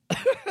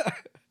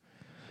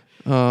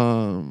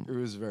 It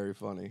was very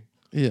funny.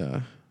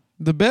 Yeah.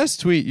 The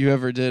best tweet you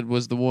ever did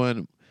was the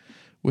one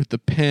with the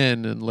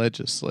pen and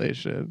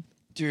legislation.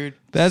 Dude,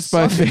 That's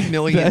my suck a favorite.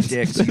 million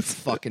dicks, you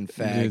fucking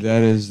fag. Dude,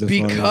 that is the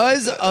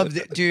Because of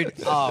the dude,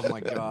 oh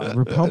my god.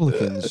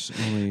 Republicans,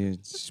 only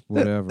it's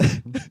whatever.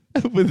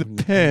 With a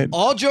pen.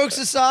 All jokes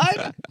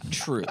aside,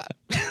 true.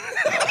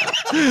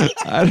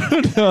 I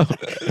don't know.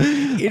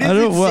 It is I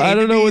don't- insane I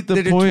don't to know me what the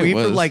that point a tweet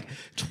was. from like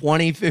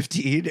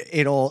 2015,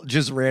 it'll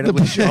just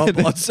randomly show up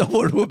on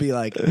someone will be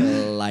like, and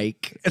I'm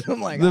like,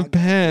 The oh,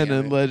 pen damn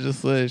and it.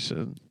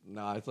 legislation.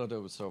 No, I thought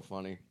that was so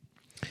funny.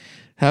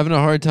 Having a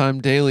hard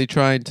time daily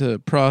trying to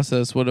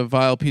process what a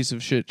vile piece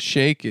of shit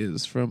Shake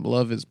is from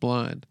Love is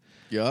Blind.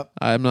 Yep.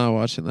 I'm not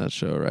watching that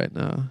show right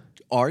now.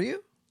 Are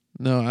you?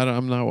 No,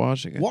 I'm not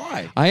watching it.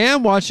 Why? I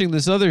am watching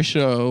this other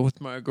show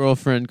with my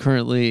girlfriend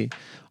currently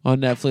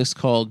on Netflix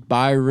called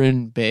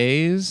Byron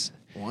Bays,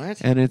 What?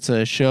 and it's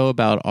a show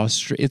about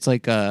It's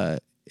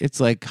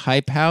like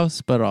Hype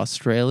House but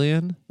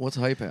Australian. What's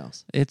Hype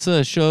House? It's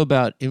a show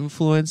about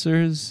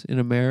influencers in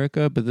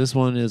America, but this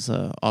one is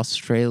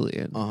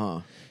Australian. Uh-huh.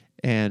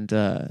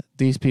 And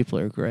these people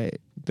are great.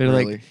 They're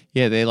Really? like,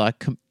 yeah, they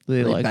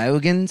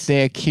Bogans?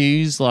 they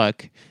accuse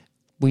like,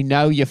 we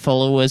know your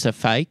followers are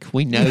fake.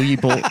 We know you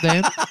bought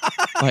them.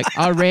 Like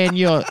I ran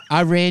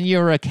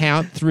your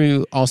account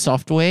through our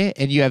software,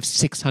 and you have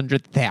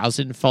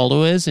 600,000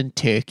 followers in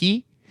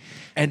Turkey.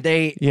 And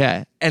they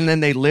Yeah. and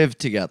then they live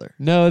together.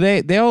 No,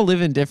 they all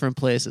live in different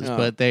places, Oh.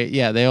 but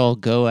they all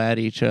go at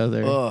each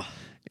other. Ugh.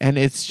 And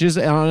it's just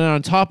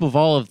on top of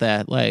all of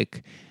that,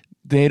 like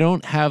they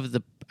don't have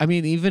the. I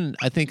mean, even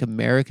I think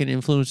American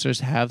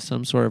influencers have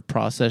some sort of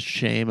processed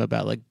shame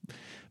about like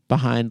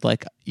behind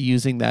like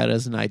using that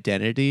as an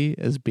identity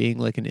as being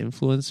like an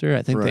influencer.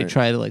 I think they Right.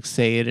 try to like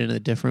say it in a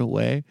different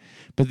way.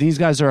 But these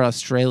guys are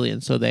Australian,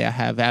 so they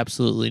have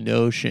absolutely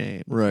no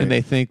shame. Right. And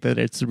they think that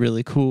it's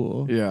really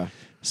cool. Yeah.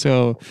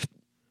 So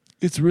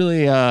it's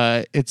really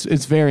it's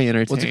very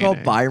entertaining. What's it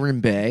called?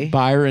 Byron Bay?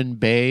 Byron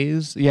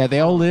Bays. Yeah, they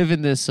all live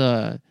in this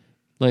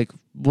like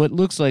what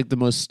looks like the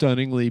most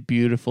stunningly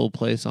beautiful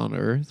place on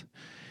earth.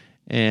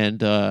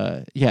 And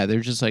yeah,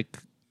 they're just like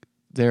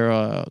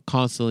they're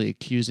constantly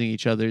accusing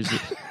each other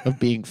of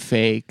being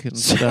fake and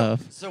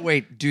stuff. So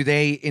wait, do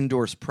they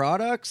endorse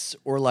products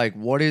or like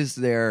what is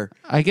their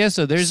I guess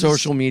so. There's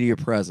social media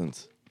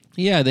presence?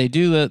 yeah, they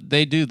do that.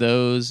 They do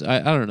those. I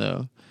don't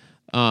know.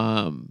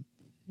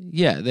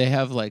 Yeah, they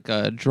have like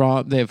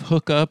drama. They have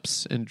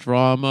hookups and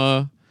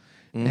drama,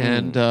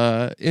 and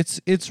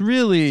it's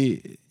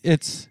really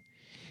it's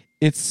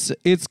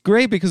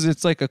great because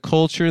it's like a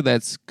culture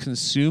that's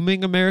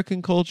consuming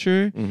American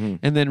culture and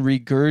then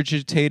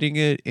regurgitating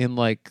it in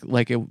like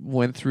it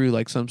went through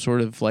like some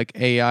sort of like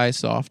AI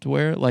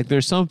software. Like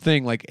there's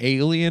something like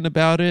alien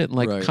about it and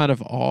like Right. kind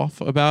of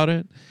off about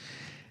it.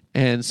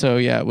 And so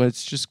yeah, well,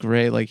 it's just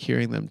great like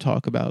hearing them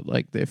talk about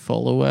like their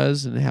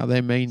followers and how they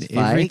mean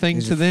everything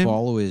to them.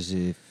 Followers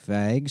are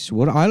fags.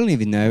 What? I don't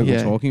even know what Yeah.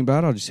 we're talking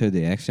about. I just heard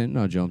the accent and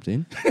I jumped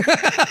in.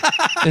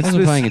 I It's wasn't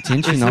this- paying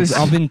attention. it's this-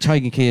 I've been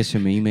taking care of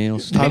some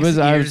emails. I was-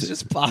 Ears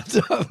just popped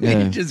up Yeah.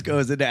 and he just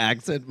goes into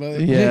accent mode.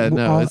 Yeah, Yeah,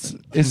 no, well,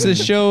 it's a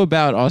show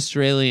about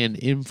Australian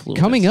influencers.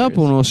 Coming up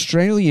on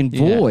Australian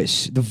Yeah.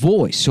 Voice, The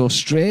Voice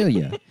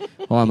Australia.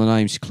 Hi, my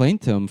name's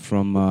Clint. I'm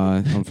from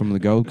the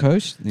Gold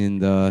Coast,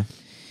 and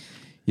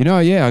you know,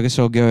 yeah, I guess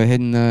I'll go ahead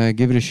and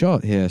give it a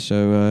shot here.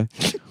 So,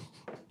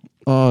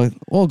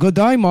 good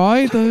day,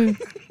 mate.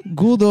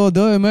 Good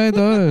day, mate.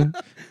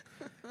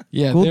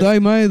 yeah, Good they're- day,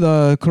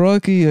 mate.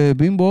 Crikey,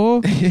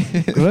 bimbo.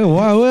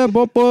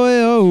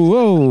 Wow,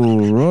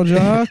 whoa,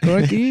 Roger,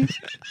 crikey.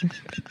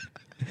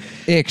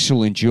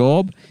 Excellent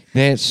job.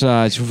 That's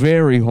it's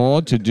very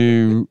hard to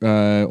do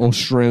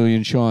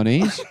Australian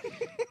Chinese.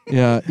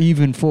 Yeah,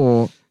 even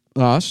for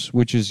us,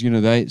 which is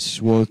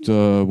that's what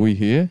we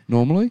hear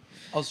normally.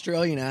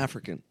 Australian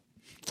African.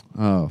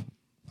 Oh,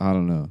 I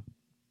don't know.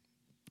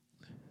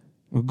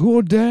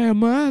 God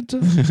damn it.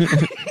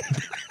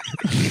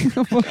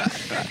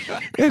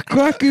 A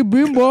cracky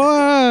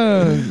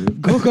bimbo.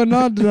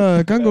 Coconut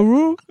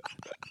kangaroo.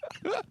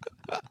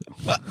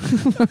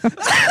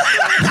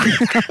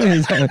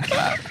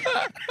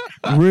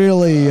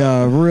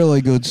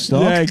 Really good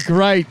stuff. Yeah,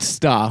 great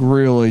stuff.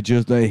 Really,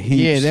 just a heaps.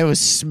 Yeah, that was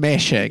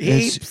smashing.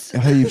 It's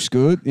heaps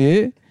good.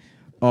 Yeah.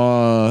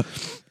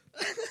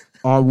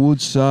 I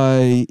would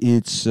say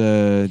it's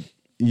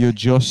you're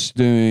just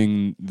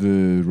doing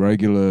the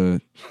regular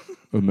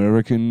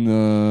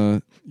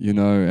American,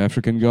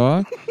 African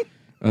guy,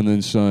 and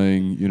then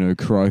saying,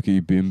 crikey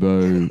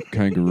bimbo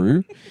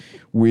kangaroo,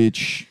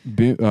 which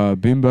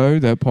bimbo,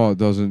 that part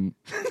doesn't.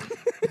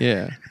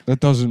 Yeah. That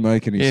doesn't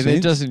make any sense. Yeah,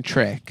 that doesn't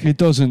track. It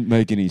doesn't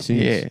make any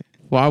sense. Yeah.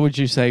 Why would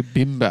you say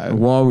bimbo?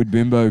 Why would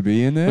bimbo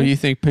be in there? What do you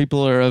think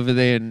people are over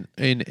there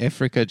in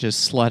Africa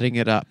just slutting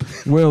it up?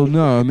 Well,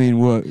 no, I mean,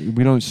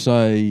 we don't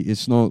say,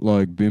 it's not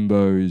like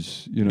bimbo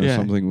is, Yeah.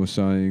 something we're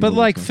saying. But all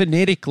like the time.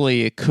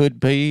 phonetically, it could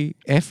be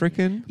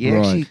African. You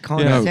Right. actually call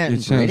Yeah, that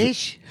it sounds-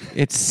 British?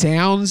 It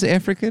sounds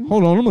African.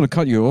 Hold on, I'm going to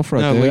cut you off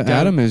right No, we there. don't.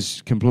 Adam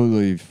is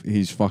completely,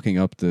 he's fucking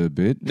up the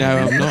bit. No,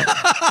 I'm not.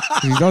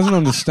 He doesn't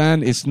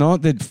understand. It's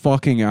not that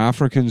fucking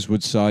Africans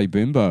would say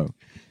bimbo.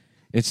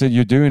 It's that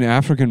you're doing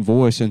African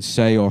voice and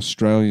say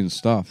Australian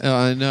stuff. Oh,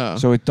 I know.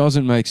 So it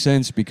doesn't make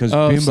sense because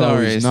Oh, bimbo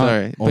sorry, is not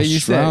sorry. But you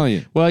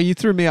Australian. said, well, you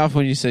threw me off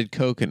when you said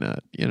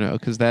coconut,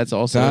 because that's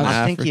also an That's-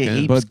 I think you African.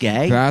 heap- But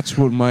gay? that's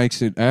what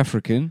makes it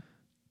African.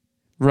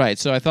 Right.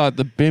 So I thought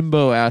the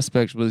bimbo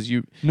aspect was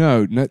you.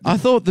 No, I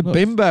thought the Look,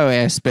 bimbo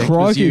aspect was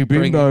crikey you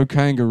bringing. bimbo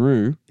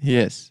kangaroo.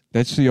 Yes.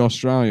 That's the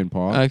Australian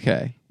part.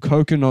 Okay.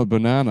 Coconut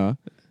banana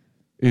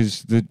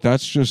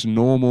that's just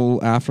normal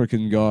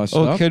African guy Or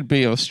stuff. it could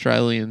be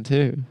Australian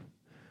too.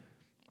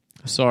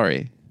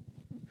 Sorry.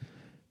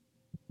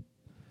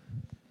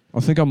 I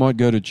think I might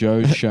go to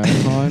Joe's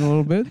Shanghai in a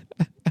little bit.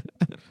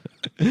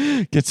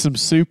 Get some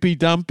soupy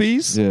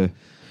dumpies. Yeah.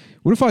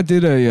 What if I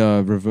did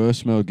a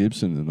reverse Mel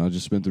Gibson and I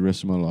just spent the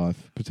rest of my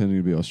life pretending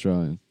to be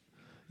Australian?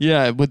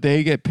 Yeah. Would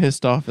they get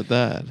pissed off at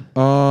that?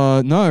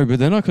 No, but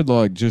then I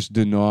could just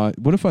deny.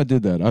 What if I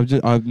did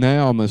that?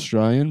 Now I'm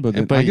Australian, but,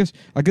 then But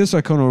I guess I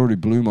kind of already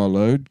blew my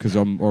load because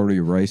I'm already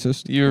a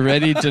racist. You're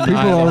ready to deny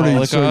People the already,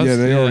 Holocaust?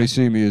 they already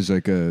see me as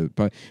like a.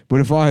 But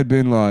if I had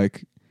been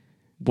like,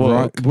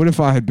 Woke. what if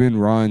I had been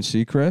Ryan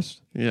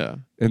Seacrest Yeah.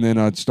 and then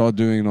I'd start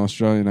doing an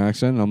Australian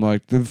accent and I'm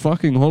like, the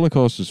fucking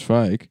Holocaust is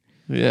fake.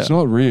 Yeah. It's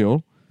not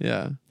real.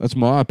 Yeah. That's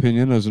my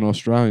opinion as an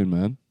Australian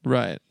man.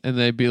 Right. And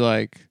they'd be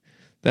like,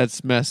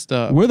 that's messed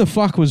up. Where the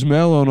fuck was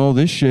Mel on all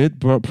this shit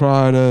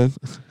prior to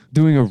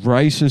doing a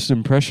racist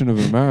impression of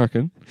an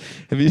American?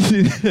 Have you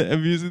seen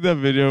that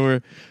video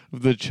where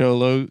of the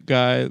Cholo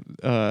guy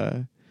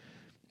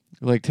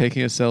like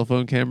taking a cell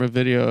phone camera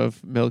video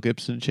of Mel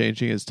Gibson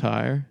changing his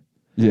tire?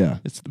 Yeah.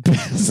 It's the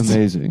best.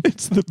 Amazing.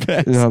 It's the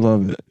best. Yeah, I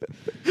love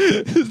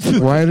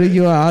it. Why are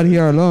you out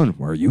here alone?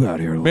 Why are you out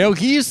here alone? Mel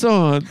Gibson.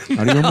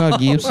 Are you Mel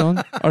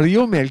Gibson? Are you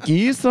Mel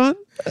Gibson?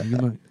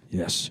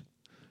 Yes.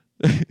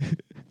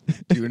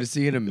 Do you want to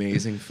see an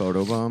amazing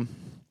photo bomb?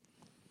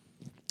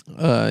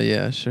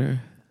 Yeah, sure.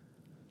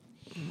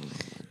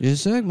 You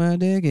suck my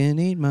dick and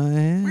eat my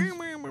ass.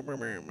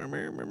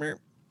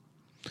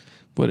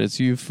 But it's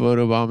you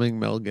photobombing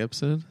Mel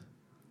Gibson?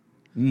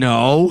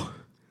 No.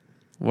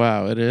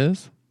 Wow, it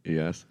is?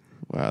 Yes.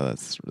 Wow,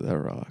 that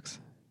rocks.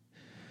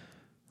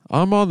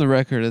 I'm on the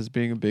record as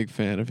being a big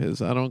fan of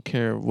his. I don't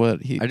care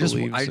what he I just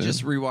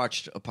believes in.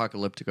 rewatched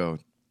Apocalyptico.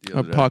 The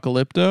other day.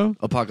 Apocalypto?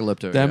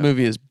 Apocalypto. That yeah.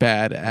 movie is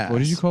badass. What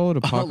did you call it?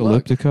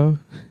 Apocalyptico?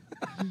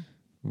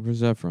 Where's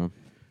that from?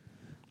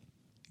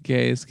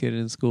 Gayest kid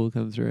in school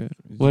comes through it.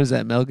 What is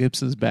that? Mel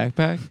Gibson's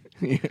backpack?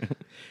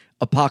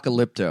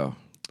 Apocalypto.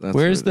 That's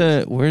Where's what it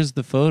is. where's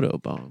the photo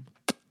bomb?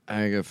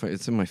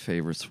 It's in my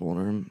favorites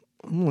folder. I'm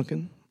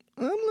looking.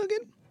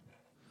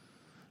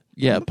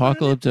 Yeah,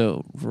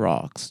 Apocalypto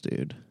rocks,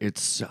 dude.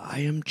 It's I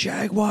am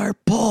Jaguar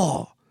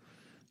Paul.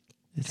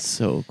 It's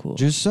so cool.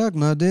 Just suck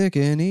my dick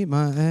and eat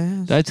my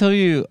ass. Did I tell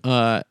you?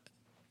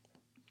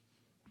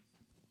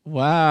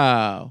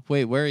 Wow.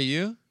 Wait, where are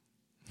you?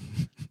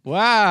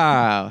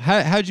 Wow.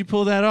 How'd you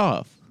pull that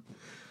off?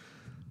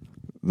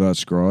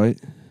 That's great.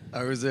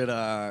 I was at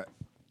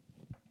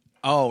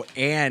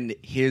and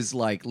his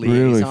Really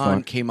liaison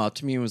fun. came up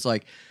to me and was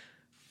like,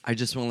 I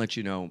just want to let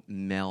you know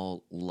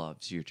Mel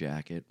loves your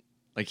jacket.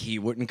 Like he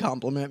wouldn't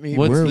compliment me.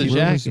 What's Where- the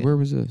where was- jacket? Where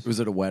was this? Was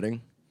it a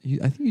wedding?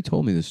 I think you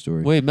told me this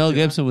story. Wait, Mel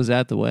Gibson was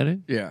at the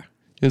wedding? Yeah.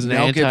 It was an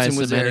Mel Gibson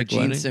was there. anti-Semitic Gene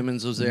wedding?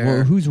 Simmons was there.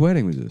 Well, whose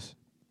wedding was this?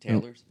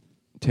 Taylor's.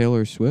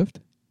 Taylor Swift?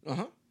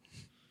 Uh-huh.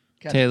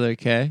 Taylor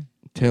K.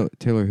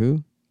 Taylor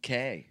who?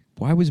 K.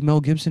 Why was Mel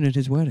Gibson at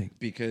his wedding?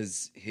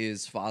 Because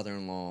his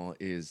father-in-law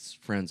is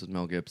friends with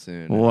Mel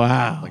Gibson. and,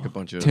 Wow. like a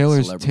bunch of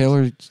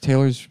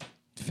Taylor's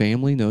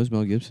family knows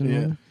Mel Gibson. Yeah.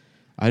 already?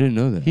 I didn't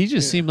know that. He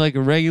just seemed like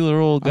a regular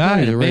old I thought guy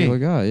he was to a me. regular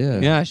guy. Yeah.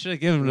 Yeah, I should have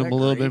given him Isn't a that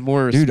little great? bit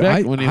more Dude,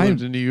 respect when he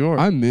lived in New York.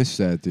 I miss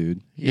that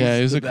dude. yeah,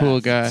 he was the a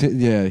cool best. guy.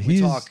 Yeah, We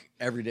he's talk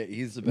every day.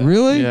 He's the best.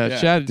 Really? Yeah,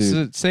 Chad,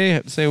 Dude.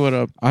 say what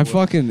up. I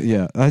fucking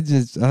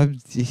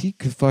he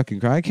could fucking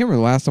cry. I can't remember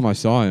the last time I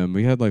saw him.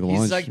 We had like lunch.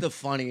 He's like the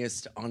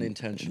funniest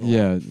unintentional.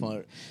 Yeah.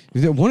 fun.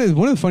 one of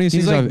the funniest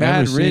He's things like I've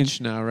mad ever rich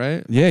seen. now,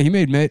 right? Yeah, he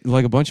made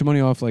like a bunch of money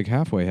off like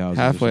halfway houses.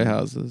 or Halfway something.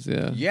 houses,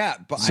 yeah. Yeah,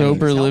 but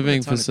Sober he's helping living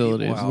a ton of people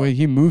facilities. out. Wait,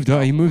 he moved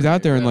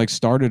out there and like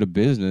started a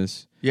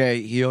business. Yeah,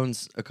 he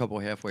owns a couple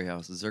halfway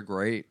houses. They're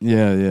great.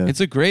 Yeah, yeah. It's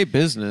a great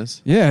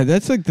business. Yeah,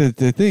 that's like the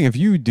thing. If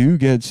you do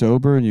get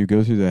sober and you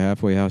go through the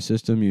halfway house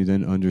system, you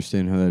then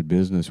understand how that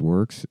business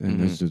works, and Mm-hmm.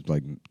 there's just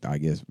like, I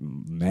guess,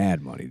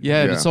 mad money. Yeah,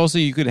 and Yeah. it's also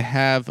you could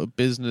have a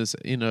business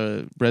in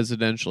a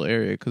residential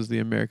area because the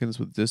Americans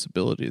with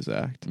Disabilities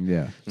Act.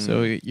 Yeah.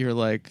 So you're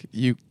like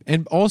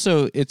and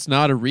also it's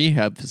not a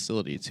rehab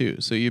facility too.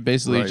 So you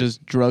basically Right.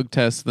 just drug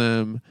test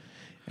them,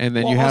 and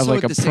then Well, you have also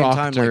like at a the same proctor.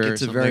 time, like or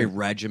it's a very something.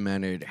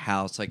 regimented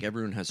house. Like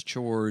everyone has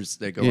chores.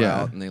 They go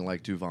Yeah. out and they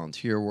like do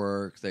volunteer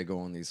work. They go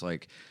on these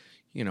like,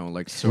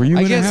 like. Were you I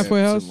in a guess- halfway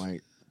and, house?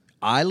 like,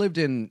 I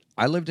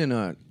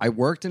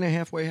worked in a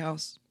halfway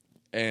house,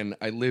 and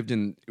I lived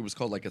in. It was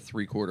called like a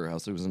 3/4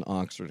 house. It was an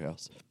Oxford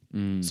house.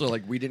 So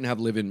like we didn't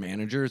have live-in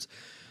managers,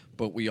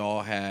 but we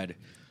all had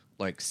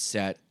like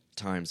set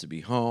times to be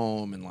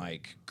home and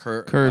like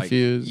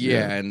Curfews, yeah,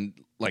 yeah. and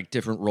like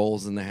different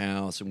roles in the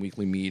house and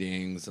weekly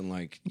meetings and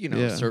like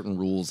Yeah. certain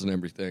rules and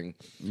everything.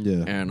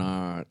 Yeah. And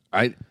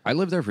I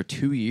lived there for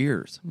 2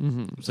 years.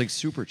 It was like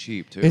super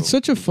cheap too. It's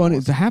such a It was fun.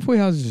 awesome. The halfway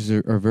houses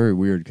are very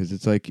weird because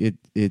it's like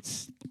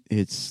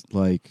it's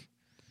like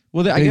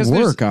Well, I they guess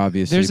work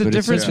obviously. there's a but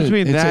it's difference such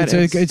between it's, that It's,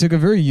 and- it's like a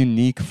very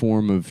unique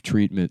form of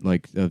treatment,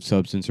 like of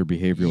substance or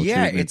behavioral.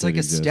 Yeah, treatment it's like that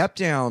a exists. step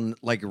down,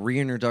 like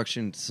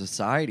reintroduction to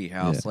society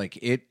house. Yeah. Like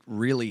it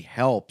really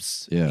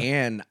helps. Yeah.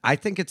 And I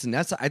think it's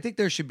necessary. I think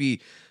there should be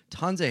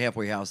tons of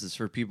halfway houses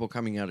for people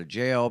coming out of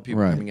jail,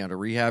 people Right. coming out of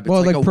rehab. It's Well,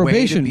 like like a way to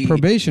probation, be,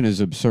 probation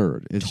is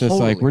absurd. It's just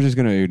like Totally. we're just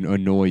going to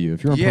annoy you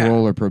if you're on Yeah.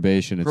 parole or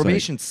probation. It's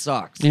probation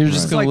sucks. You're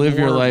just It's gonna like live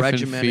your more life in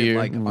regimented, fear.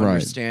 like Right.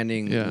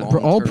 understanding. Yeah. like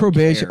all long-term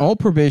probation, care. all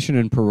probation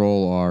and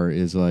parole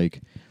is like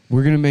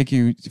we're going to make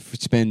you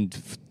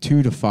spend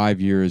 2 to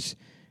 5 years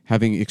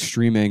having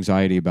extreme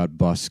anxiety about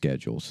bus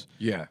schedules.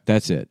 Yeah.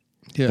 That's it.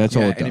 Yeah. That's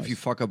all Yeah, it does. and if you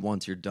fuck up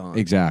once, you're done.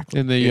 exactly.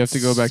 and then you It have to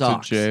go back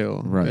sucks. to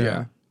jail. Right.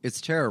 Yeah. It's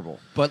terrible.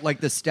 But like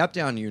the step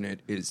down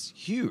unit is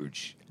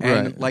huge.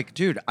 And Right. like,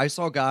 dude, I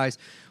saw guys,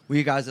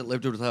 we guys that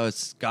lived with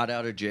us got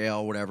out of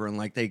jail, whatever, and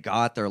like they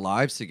got their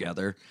lives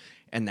together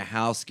and the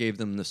house gave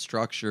them the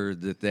structure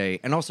that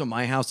and also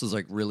my house was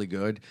like really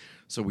good.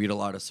 So we had a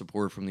lot of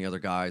support from the other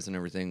guys and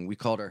everything. We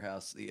called our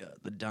house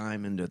the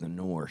Diamond of the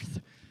North.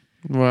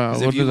 Wow.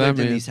 'Cause What if you did that lived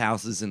in mean? these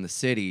houses in the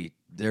city,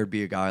 there'd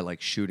be a guy like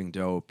shooting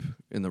dope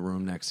in the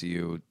room next to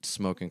you,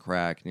 smoking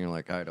crack, and you're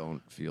like, I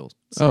don't feel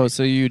safe. Oh,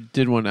 so you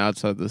did one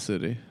outside the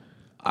city.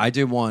 I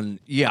did one.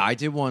 Yeah, I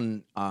did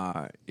one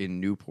in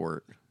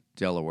Newport,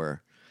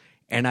 Delaware,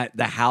 and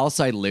the house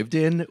I lived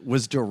in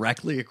was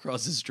directly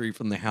across the street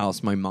from the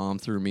house my mom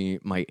threw me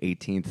my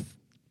 18th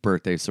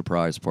birthday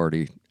surprise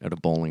party at a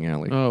bowling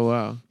alley, Oh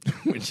wow.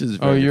 which is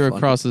Oh, very you're funny.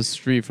 across the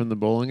street from the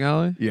bowling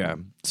alley. Yeah,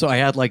 so I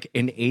had like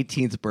an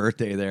 18th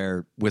birthday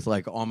there with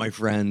like all my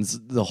friends,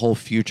 the whole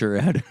future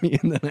ahead of me,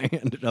 and then I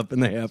ended up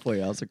in the halfway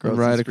house across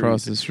Right the street.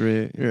 across the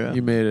street. Yeah.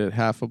 You made it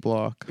half a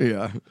block.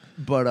 Yeah,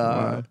 but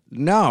Wow.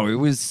 no, it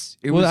was.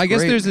 It Well, was I guess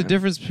great, there's a man.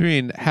 difference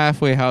between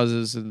halfway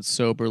houses and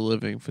sober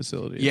living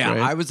facilities. Yeah, right?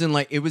 I was in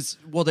like it was.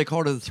 Well, they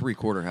called it a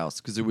 3/4 house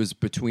because it was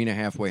between a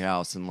halfway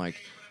house and like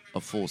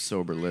a full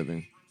sober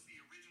living.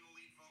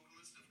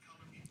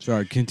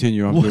 Sorry,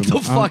 continue. I'm What doing the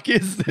my- fuck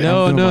is that?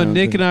 No, I'm doing no. my own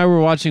Nick thing. and I were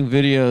watching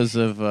videos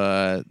of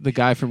the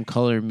guy from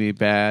Color Me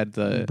Bad.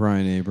 The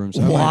Brian Abrams.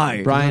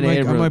 Why? Brian I might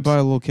Abrams. buy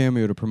a little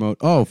cameo to promote.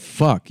 Oh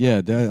fuck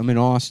yeah! I'm in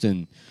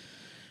Austin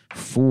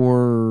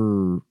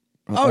for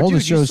Oh, all dude,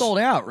 the shows. you sold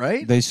out,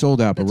 right? They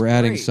sold out, but That's we're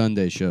adding great.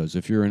 Sunday shows.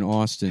 If you're in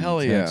Austin,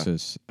 Hell yeah.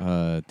 Texas,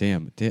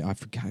 damn, I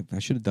forgot. I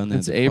should have done that.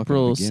 it's at the fucking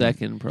April beginning.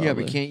 2nd, probably. Yeah,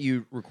 but can't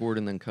you record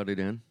and then cut it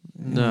in?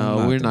 No,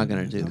 I'm we're not not doing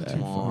going to do that. that.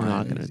 I'm We're fine.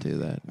 not going to do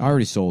that. I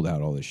already sold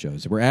out all the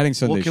shows. We're adding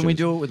Sunday. Well, can we shows.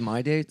 do it with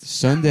my dates?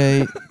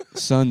 Sunday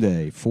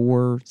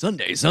for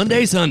Sunday.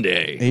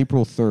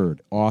 April 3rd,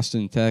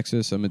 Austin,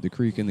 Texas. I'm at the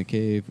Creek in the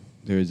Cave.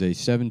 There's a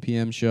 7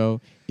 p.m.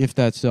 show. If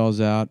that sells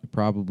out, it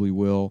probably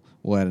will.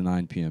 We'll add a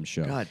 9 p.m.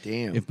 show. God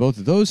damn. If both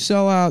of those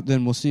sell out,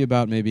 then we'll see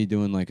about maybe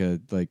doing like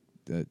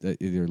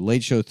either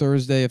late show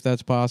Thursday if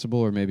that's possible,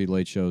 or maybe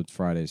late show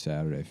Friday,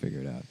 Saturday. Figure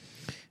it out.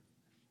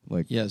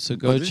 Like Yeah, so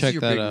go Well, this check is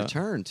your that big out.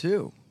 return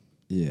too.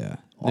 yeah,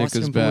 Nick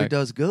Austin is Boy back.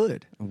 does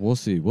good. we'll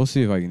see. We'll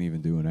see if I can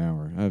even do an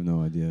hour. I have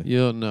no idea.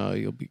 You'll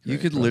be great. You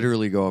could bro.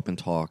 literally go up and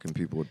talk, and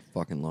people would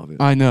fucking love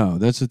it. I know.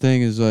 That's the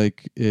thing.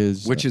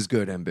 Is Which is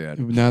good and bad.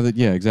 now that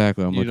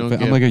exactly. I'm You don't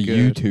I'm like a get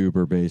good.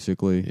 YouTuber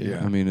basically.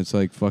 Yeah. I mean, it's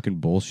like fucking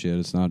bullshit.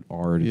 It's not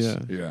art. It's,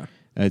 Yeah.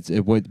 Yeah.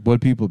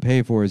 what people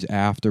pay for is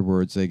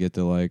afterwards they get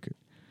to like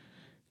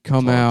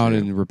come Talk to out you.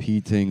 and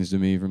repeat things to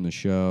me from the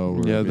show.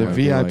 Or Yeah, the whatever,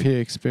 VIP like,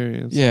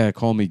 experience. yeah,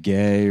 call me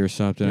gay or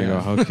something. Yeah.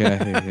 I go,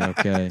 okay,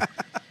 okay.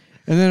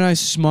 And then I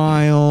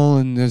smile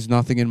and there's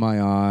nothing in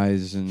my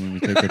eyes and we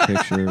take a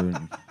picture.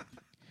 And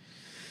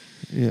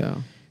Yeah.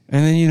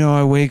 And then,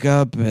 I wake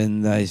up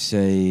and I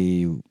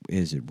say,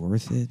 is it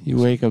worth it? You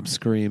wake up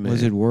screaming.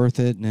 Was it worth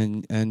it?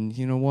 And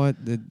you know what?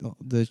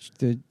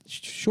 The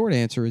short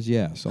answer is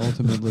yes.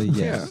 Ultimately,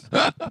 yes.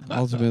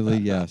 Ultimately,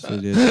 yes.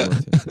 It is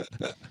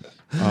worth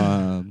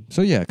it.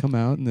 So yeah, come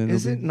out and then.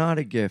 Is it not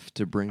a gift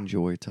to bring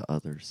joy to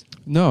others?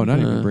 No, not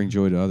even bring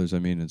joy to others. I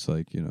mean, it's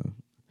like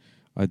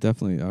I'd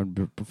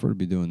prefer to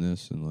be doing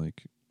this and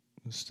like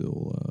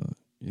still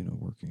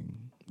working.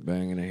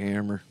 Banging a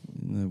hammer.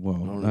 Well,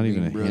 On not me,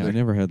 even a brother. I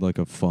never had like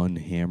a fun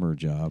hammer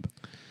job.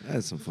 I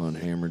had some fun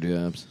hammer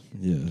jobs.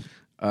 Yeah.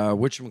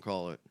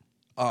 Whatchamacallit?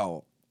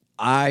 Oh,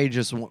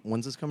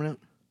 when's this coming out?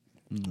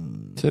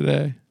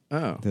 today?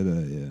 Oh,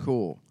 Yeah.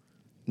 cool.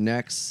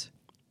 Next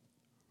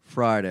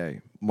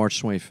Friday,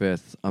 March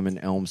 25th, I'm in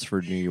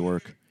Elmsford, New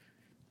York.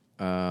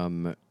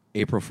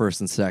 April 1st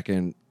and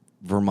 2nd,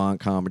 Vermont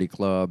Comedy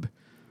Club.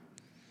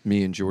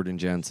 Me and Jordan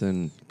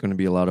Jensen. Going to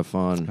be a lot of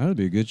fun. That'd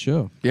be a good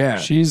show. Yeah.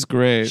 She's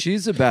great.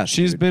 She's the best.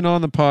 She's dude. been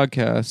on the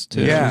podcast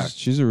too. Yeah.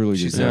 She's a really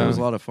She good. said it was a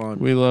guy. lot of fun.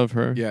 We love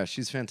her. Yeah,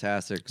 she's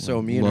fantastic.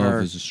 So me and Love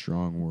her. is a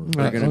strong word.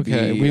 We're gonna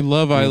okay. be- We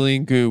love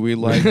Eileen Gu. We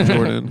like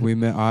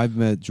Jordan. I've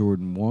met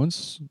Jordan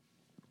once.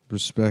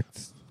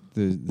 Respect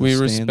the We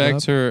stand-up.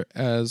 respect her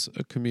as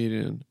a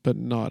comedian, but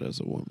not as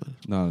a woman.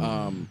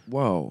 No.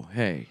 Whoa,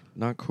 hey,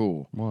 not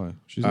cool. Why?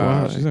 She's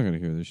Why? not going to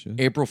hear this shit.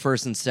 April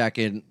 1st and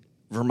 2nd,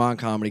 Vermont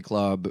Comedy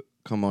Club.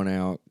 Come on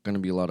out. Going to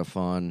be a lot of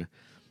fun.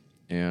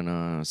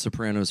 And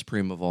Sopranos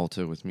Prima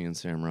Volta with me and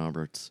Sam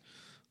Roberts.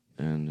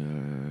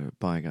 And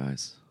bye,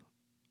 guys.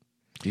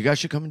 You guys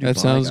should come and do That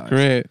Bye sounds Guys.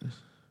 great.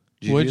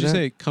 Did What'd do you that?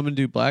 say? Come and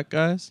do Black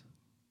Guys?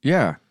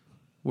 Yeah.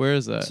 Where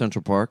is that?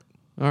 Central Park.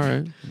 All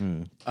right.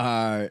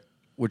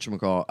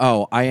 Whatchamacallit?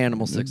 Oh,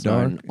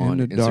 iAnimal69 on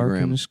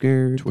Instagram,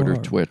 scared Twitter,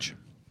 dark. Twitch.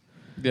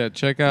 Yeah,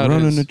 check out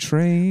Running his, a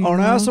train. Oh,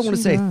 and I also want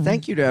to say tonight.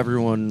 thank you to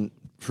everyone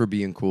for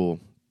being cool.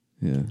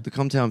 Yeah. The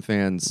Cumtown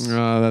fans.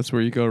 that's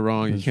where you go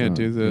wrong. You That's can't wrong.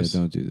 do this.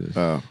 Yeah, don't do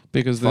this.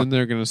 because then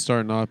they're going to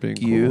start not being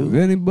you. If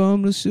any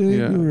bummed a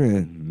cigarette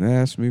and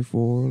asked me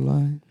for a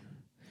light,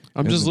 cool.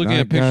 I'm And just the looking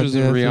night at pictures got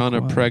of death Rihanna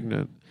quiet.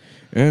 pregnant.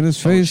 and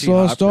his face she hot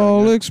lost all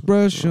pregnant?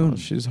 expression. Oh,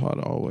 she's hot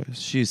always.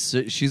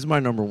 She's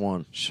my number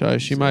one.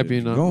 She might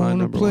be not my Gonna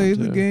number play one,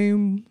 the too.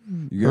 game.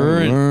 You Her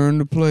gotta and- learn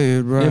to play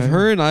it right. If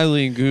her and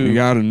Eileen Gu, you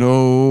gotta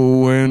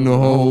know when to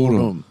hold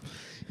 'em.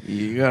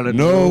 You gotta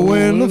Know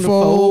when to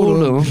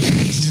fold 'em.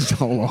 Just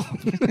Hold on.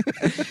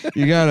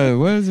 You gotta.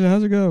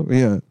 How's it go?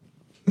 Yeah.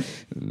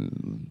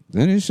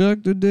 Then he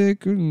sucked the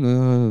dick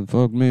and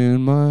fucked me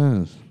in my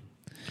ass.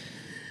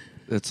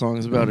 That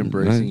song's about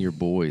embracing your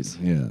boys.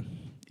 Yeah.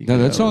 You No,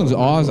 that gotta song's learn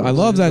awesome. I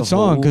love to that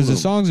song because the hold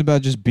 'em. song's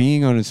about just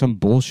being on some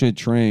bullshit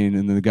train,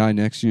 and the guy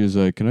next to you is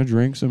like, "Can I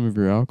drink some of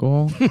your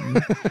alcohol?" He's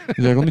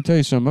like, "Let me tell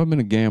you something. I've been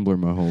a gambler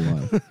my whole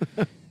life,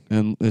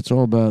 and it's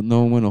all about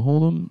knowing when to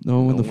hold them,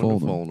 knowing when to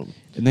fold them."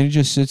 And then he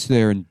just sits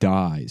there and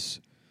dies.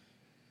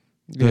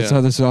 That's Yeah.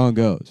 how the song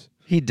goes.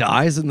 He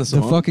dies in the The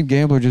song. fucking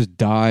gambler just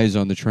dies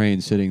on the train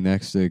sitting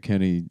next to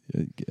Kenny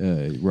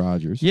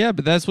Rogers. Yeah,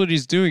 but that's what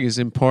he's doing is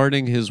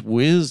imparting his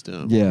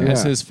wisdom. Yeah.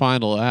 As Yeah. his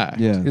final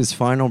act. Yeah. His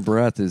final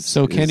breath is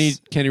So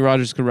is- Kenny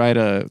Rogers could write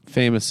a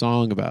famous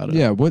song about it.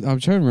 Yeah, what I'm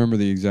trying to remember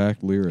the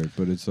exact lyric,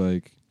 but it's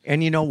like,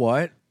 And you know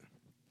what?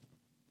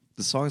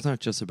 The song's not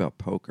just about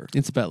poker.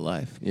 It's about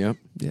life. Yep.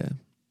 Yeah.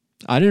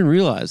 I didn't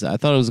realize that. I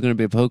thought it was going to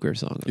be a poker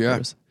song at Yeah.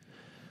 first.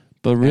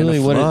 But really,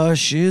 and a what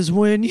flush is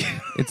when you.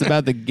 it's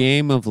about the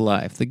game of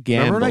life, the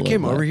gamble. Remember when I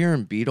came of over life. here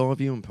and beat all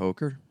of you in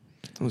poker?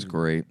 That was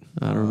great.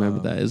 I don't remember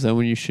that. Is that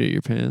when you shit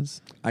your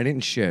pants? I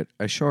didn't shit.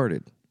 I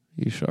sharded,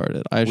 You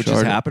sharded. I which sharded.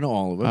 has happened to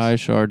all of us. I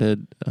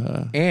sharded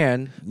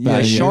and Yeah, I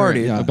yeah,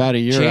 sharded yeah. about a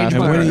year changed after.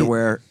 my when he-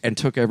 underwear and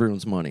took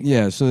everyone's money.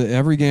 yeah, so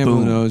every gambler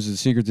Boom. knows the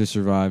secret to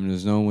surviving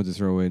is knowing what to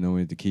throw away, knowing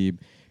what to keep.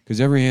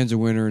 Because every hand's a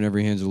winner and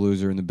every hand's a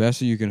loser, and the best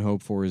that you can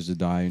hope for is to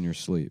die in your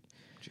sleep.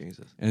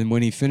 Jesus. And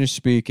when he finished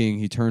speaking,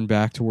 he turned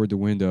back toward the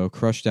window,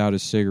 crushed out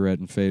his cigarette,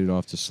 and faded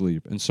off to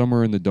sleep. And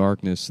somewhere in the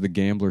darkness, the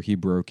gambler, he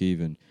broke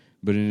even.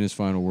 But in his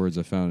final words,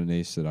 I found an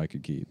ace that I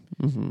could keep.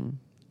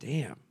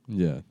 Damn.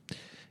 Yeah.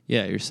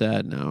 Yeah, you're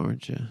sad now,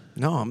 aren't you?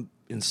 No, I'm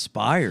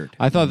inspired.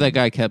 I thought that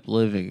guy kept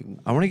living.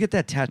 I want to get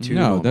that tattoo.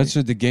 No, on that's me.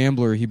 what the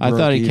gambler, he broke I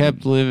thought he even.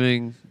 kept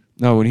living,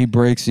 No, when he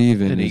breaks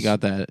even. and he is-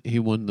 got that. He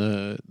won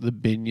the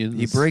binions.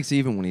 He breaks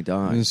even when he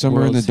dies. and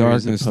somewhere in World the Series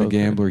of darkness, the Poker.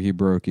 gambler, he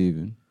broke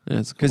even.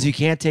 That's Because cool. you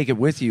can't take it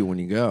with you when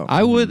you go.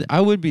 I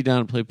would be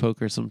down to play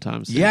poker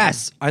sometimes. too.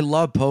 Yes, I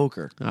love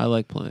poker. I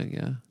like playing.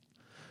 Yeah,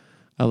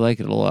 I like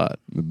it a lot.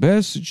 The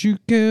best that you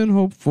can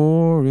hope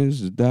for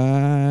is to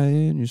die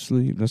in your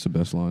sleep. That's the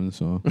best line in the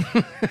song.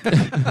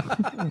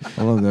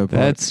 I love that part.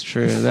 That's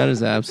true. That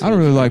is I absolutely.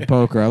 don't really like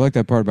poker. I like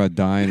that part about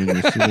dying in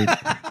your sleep.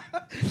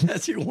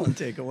 That's your one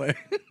takeaway.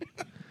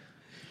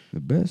 The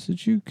best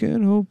that you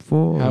can hope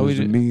for How we is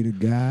to do- meet a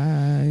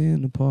guy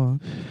in the park.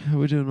 How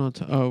we doing on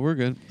time? Oh, we're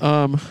good.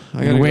 I gotta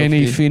And when go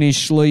he pee.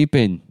 finished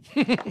sleeping,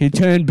 he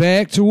turned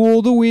back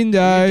toward the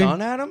window,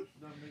 Done, Adam?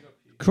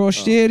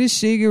 crushed out his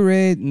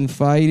cigarette, and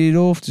faded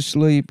off to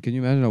sleep. Can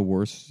you imagine how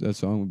worse that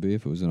song would be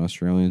if it was an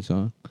Australian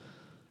song?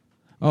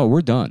 Oh,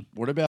 we're done. What about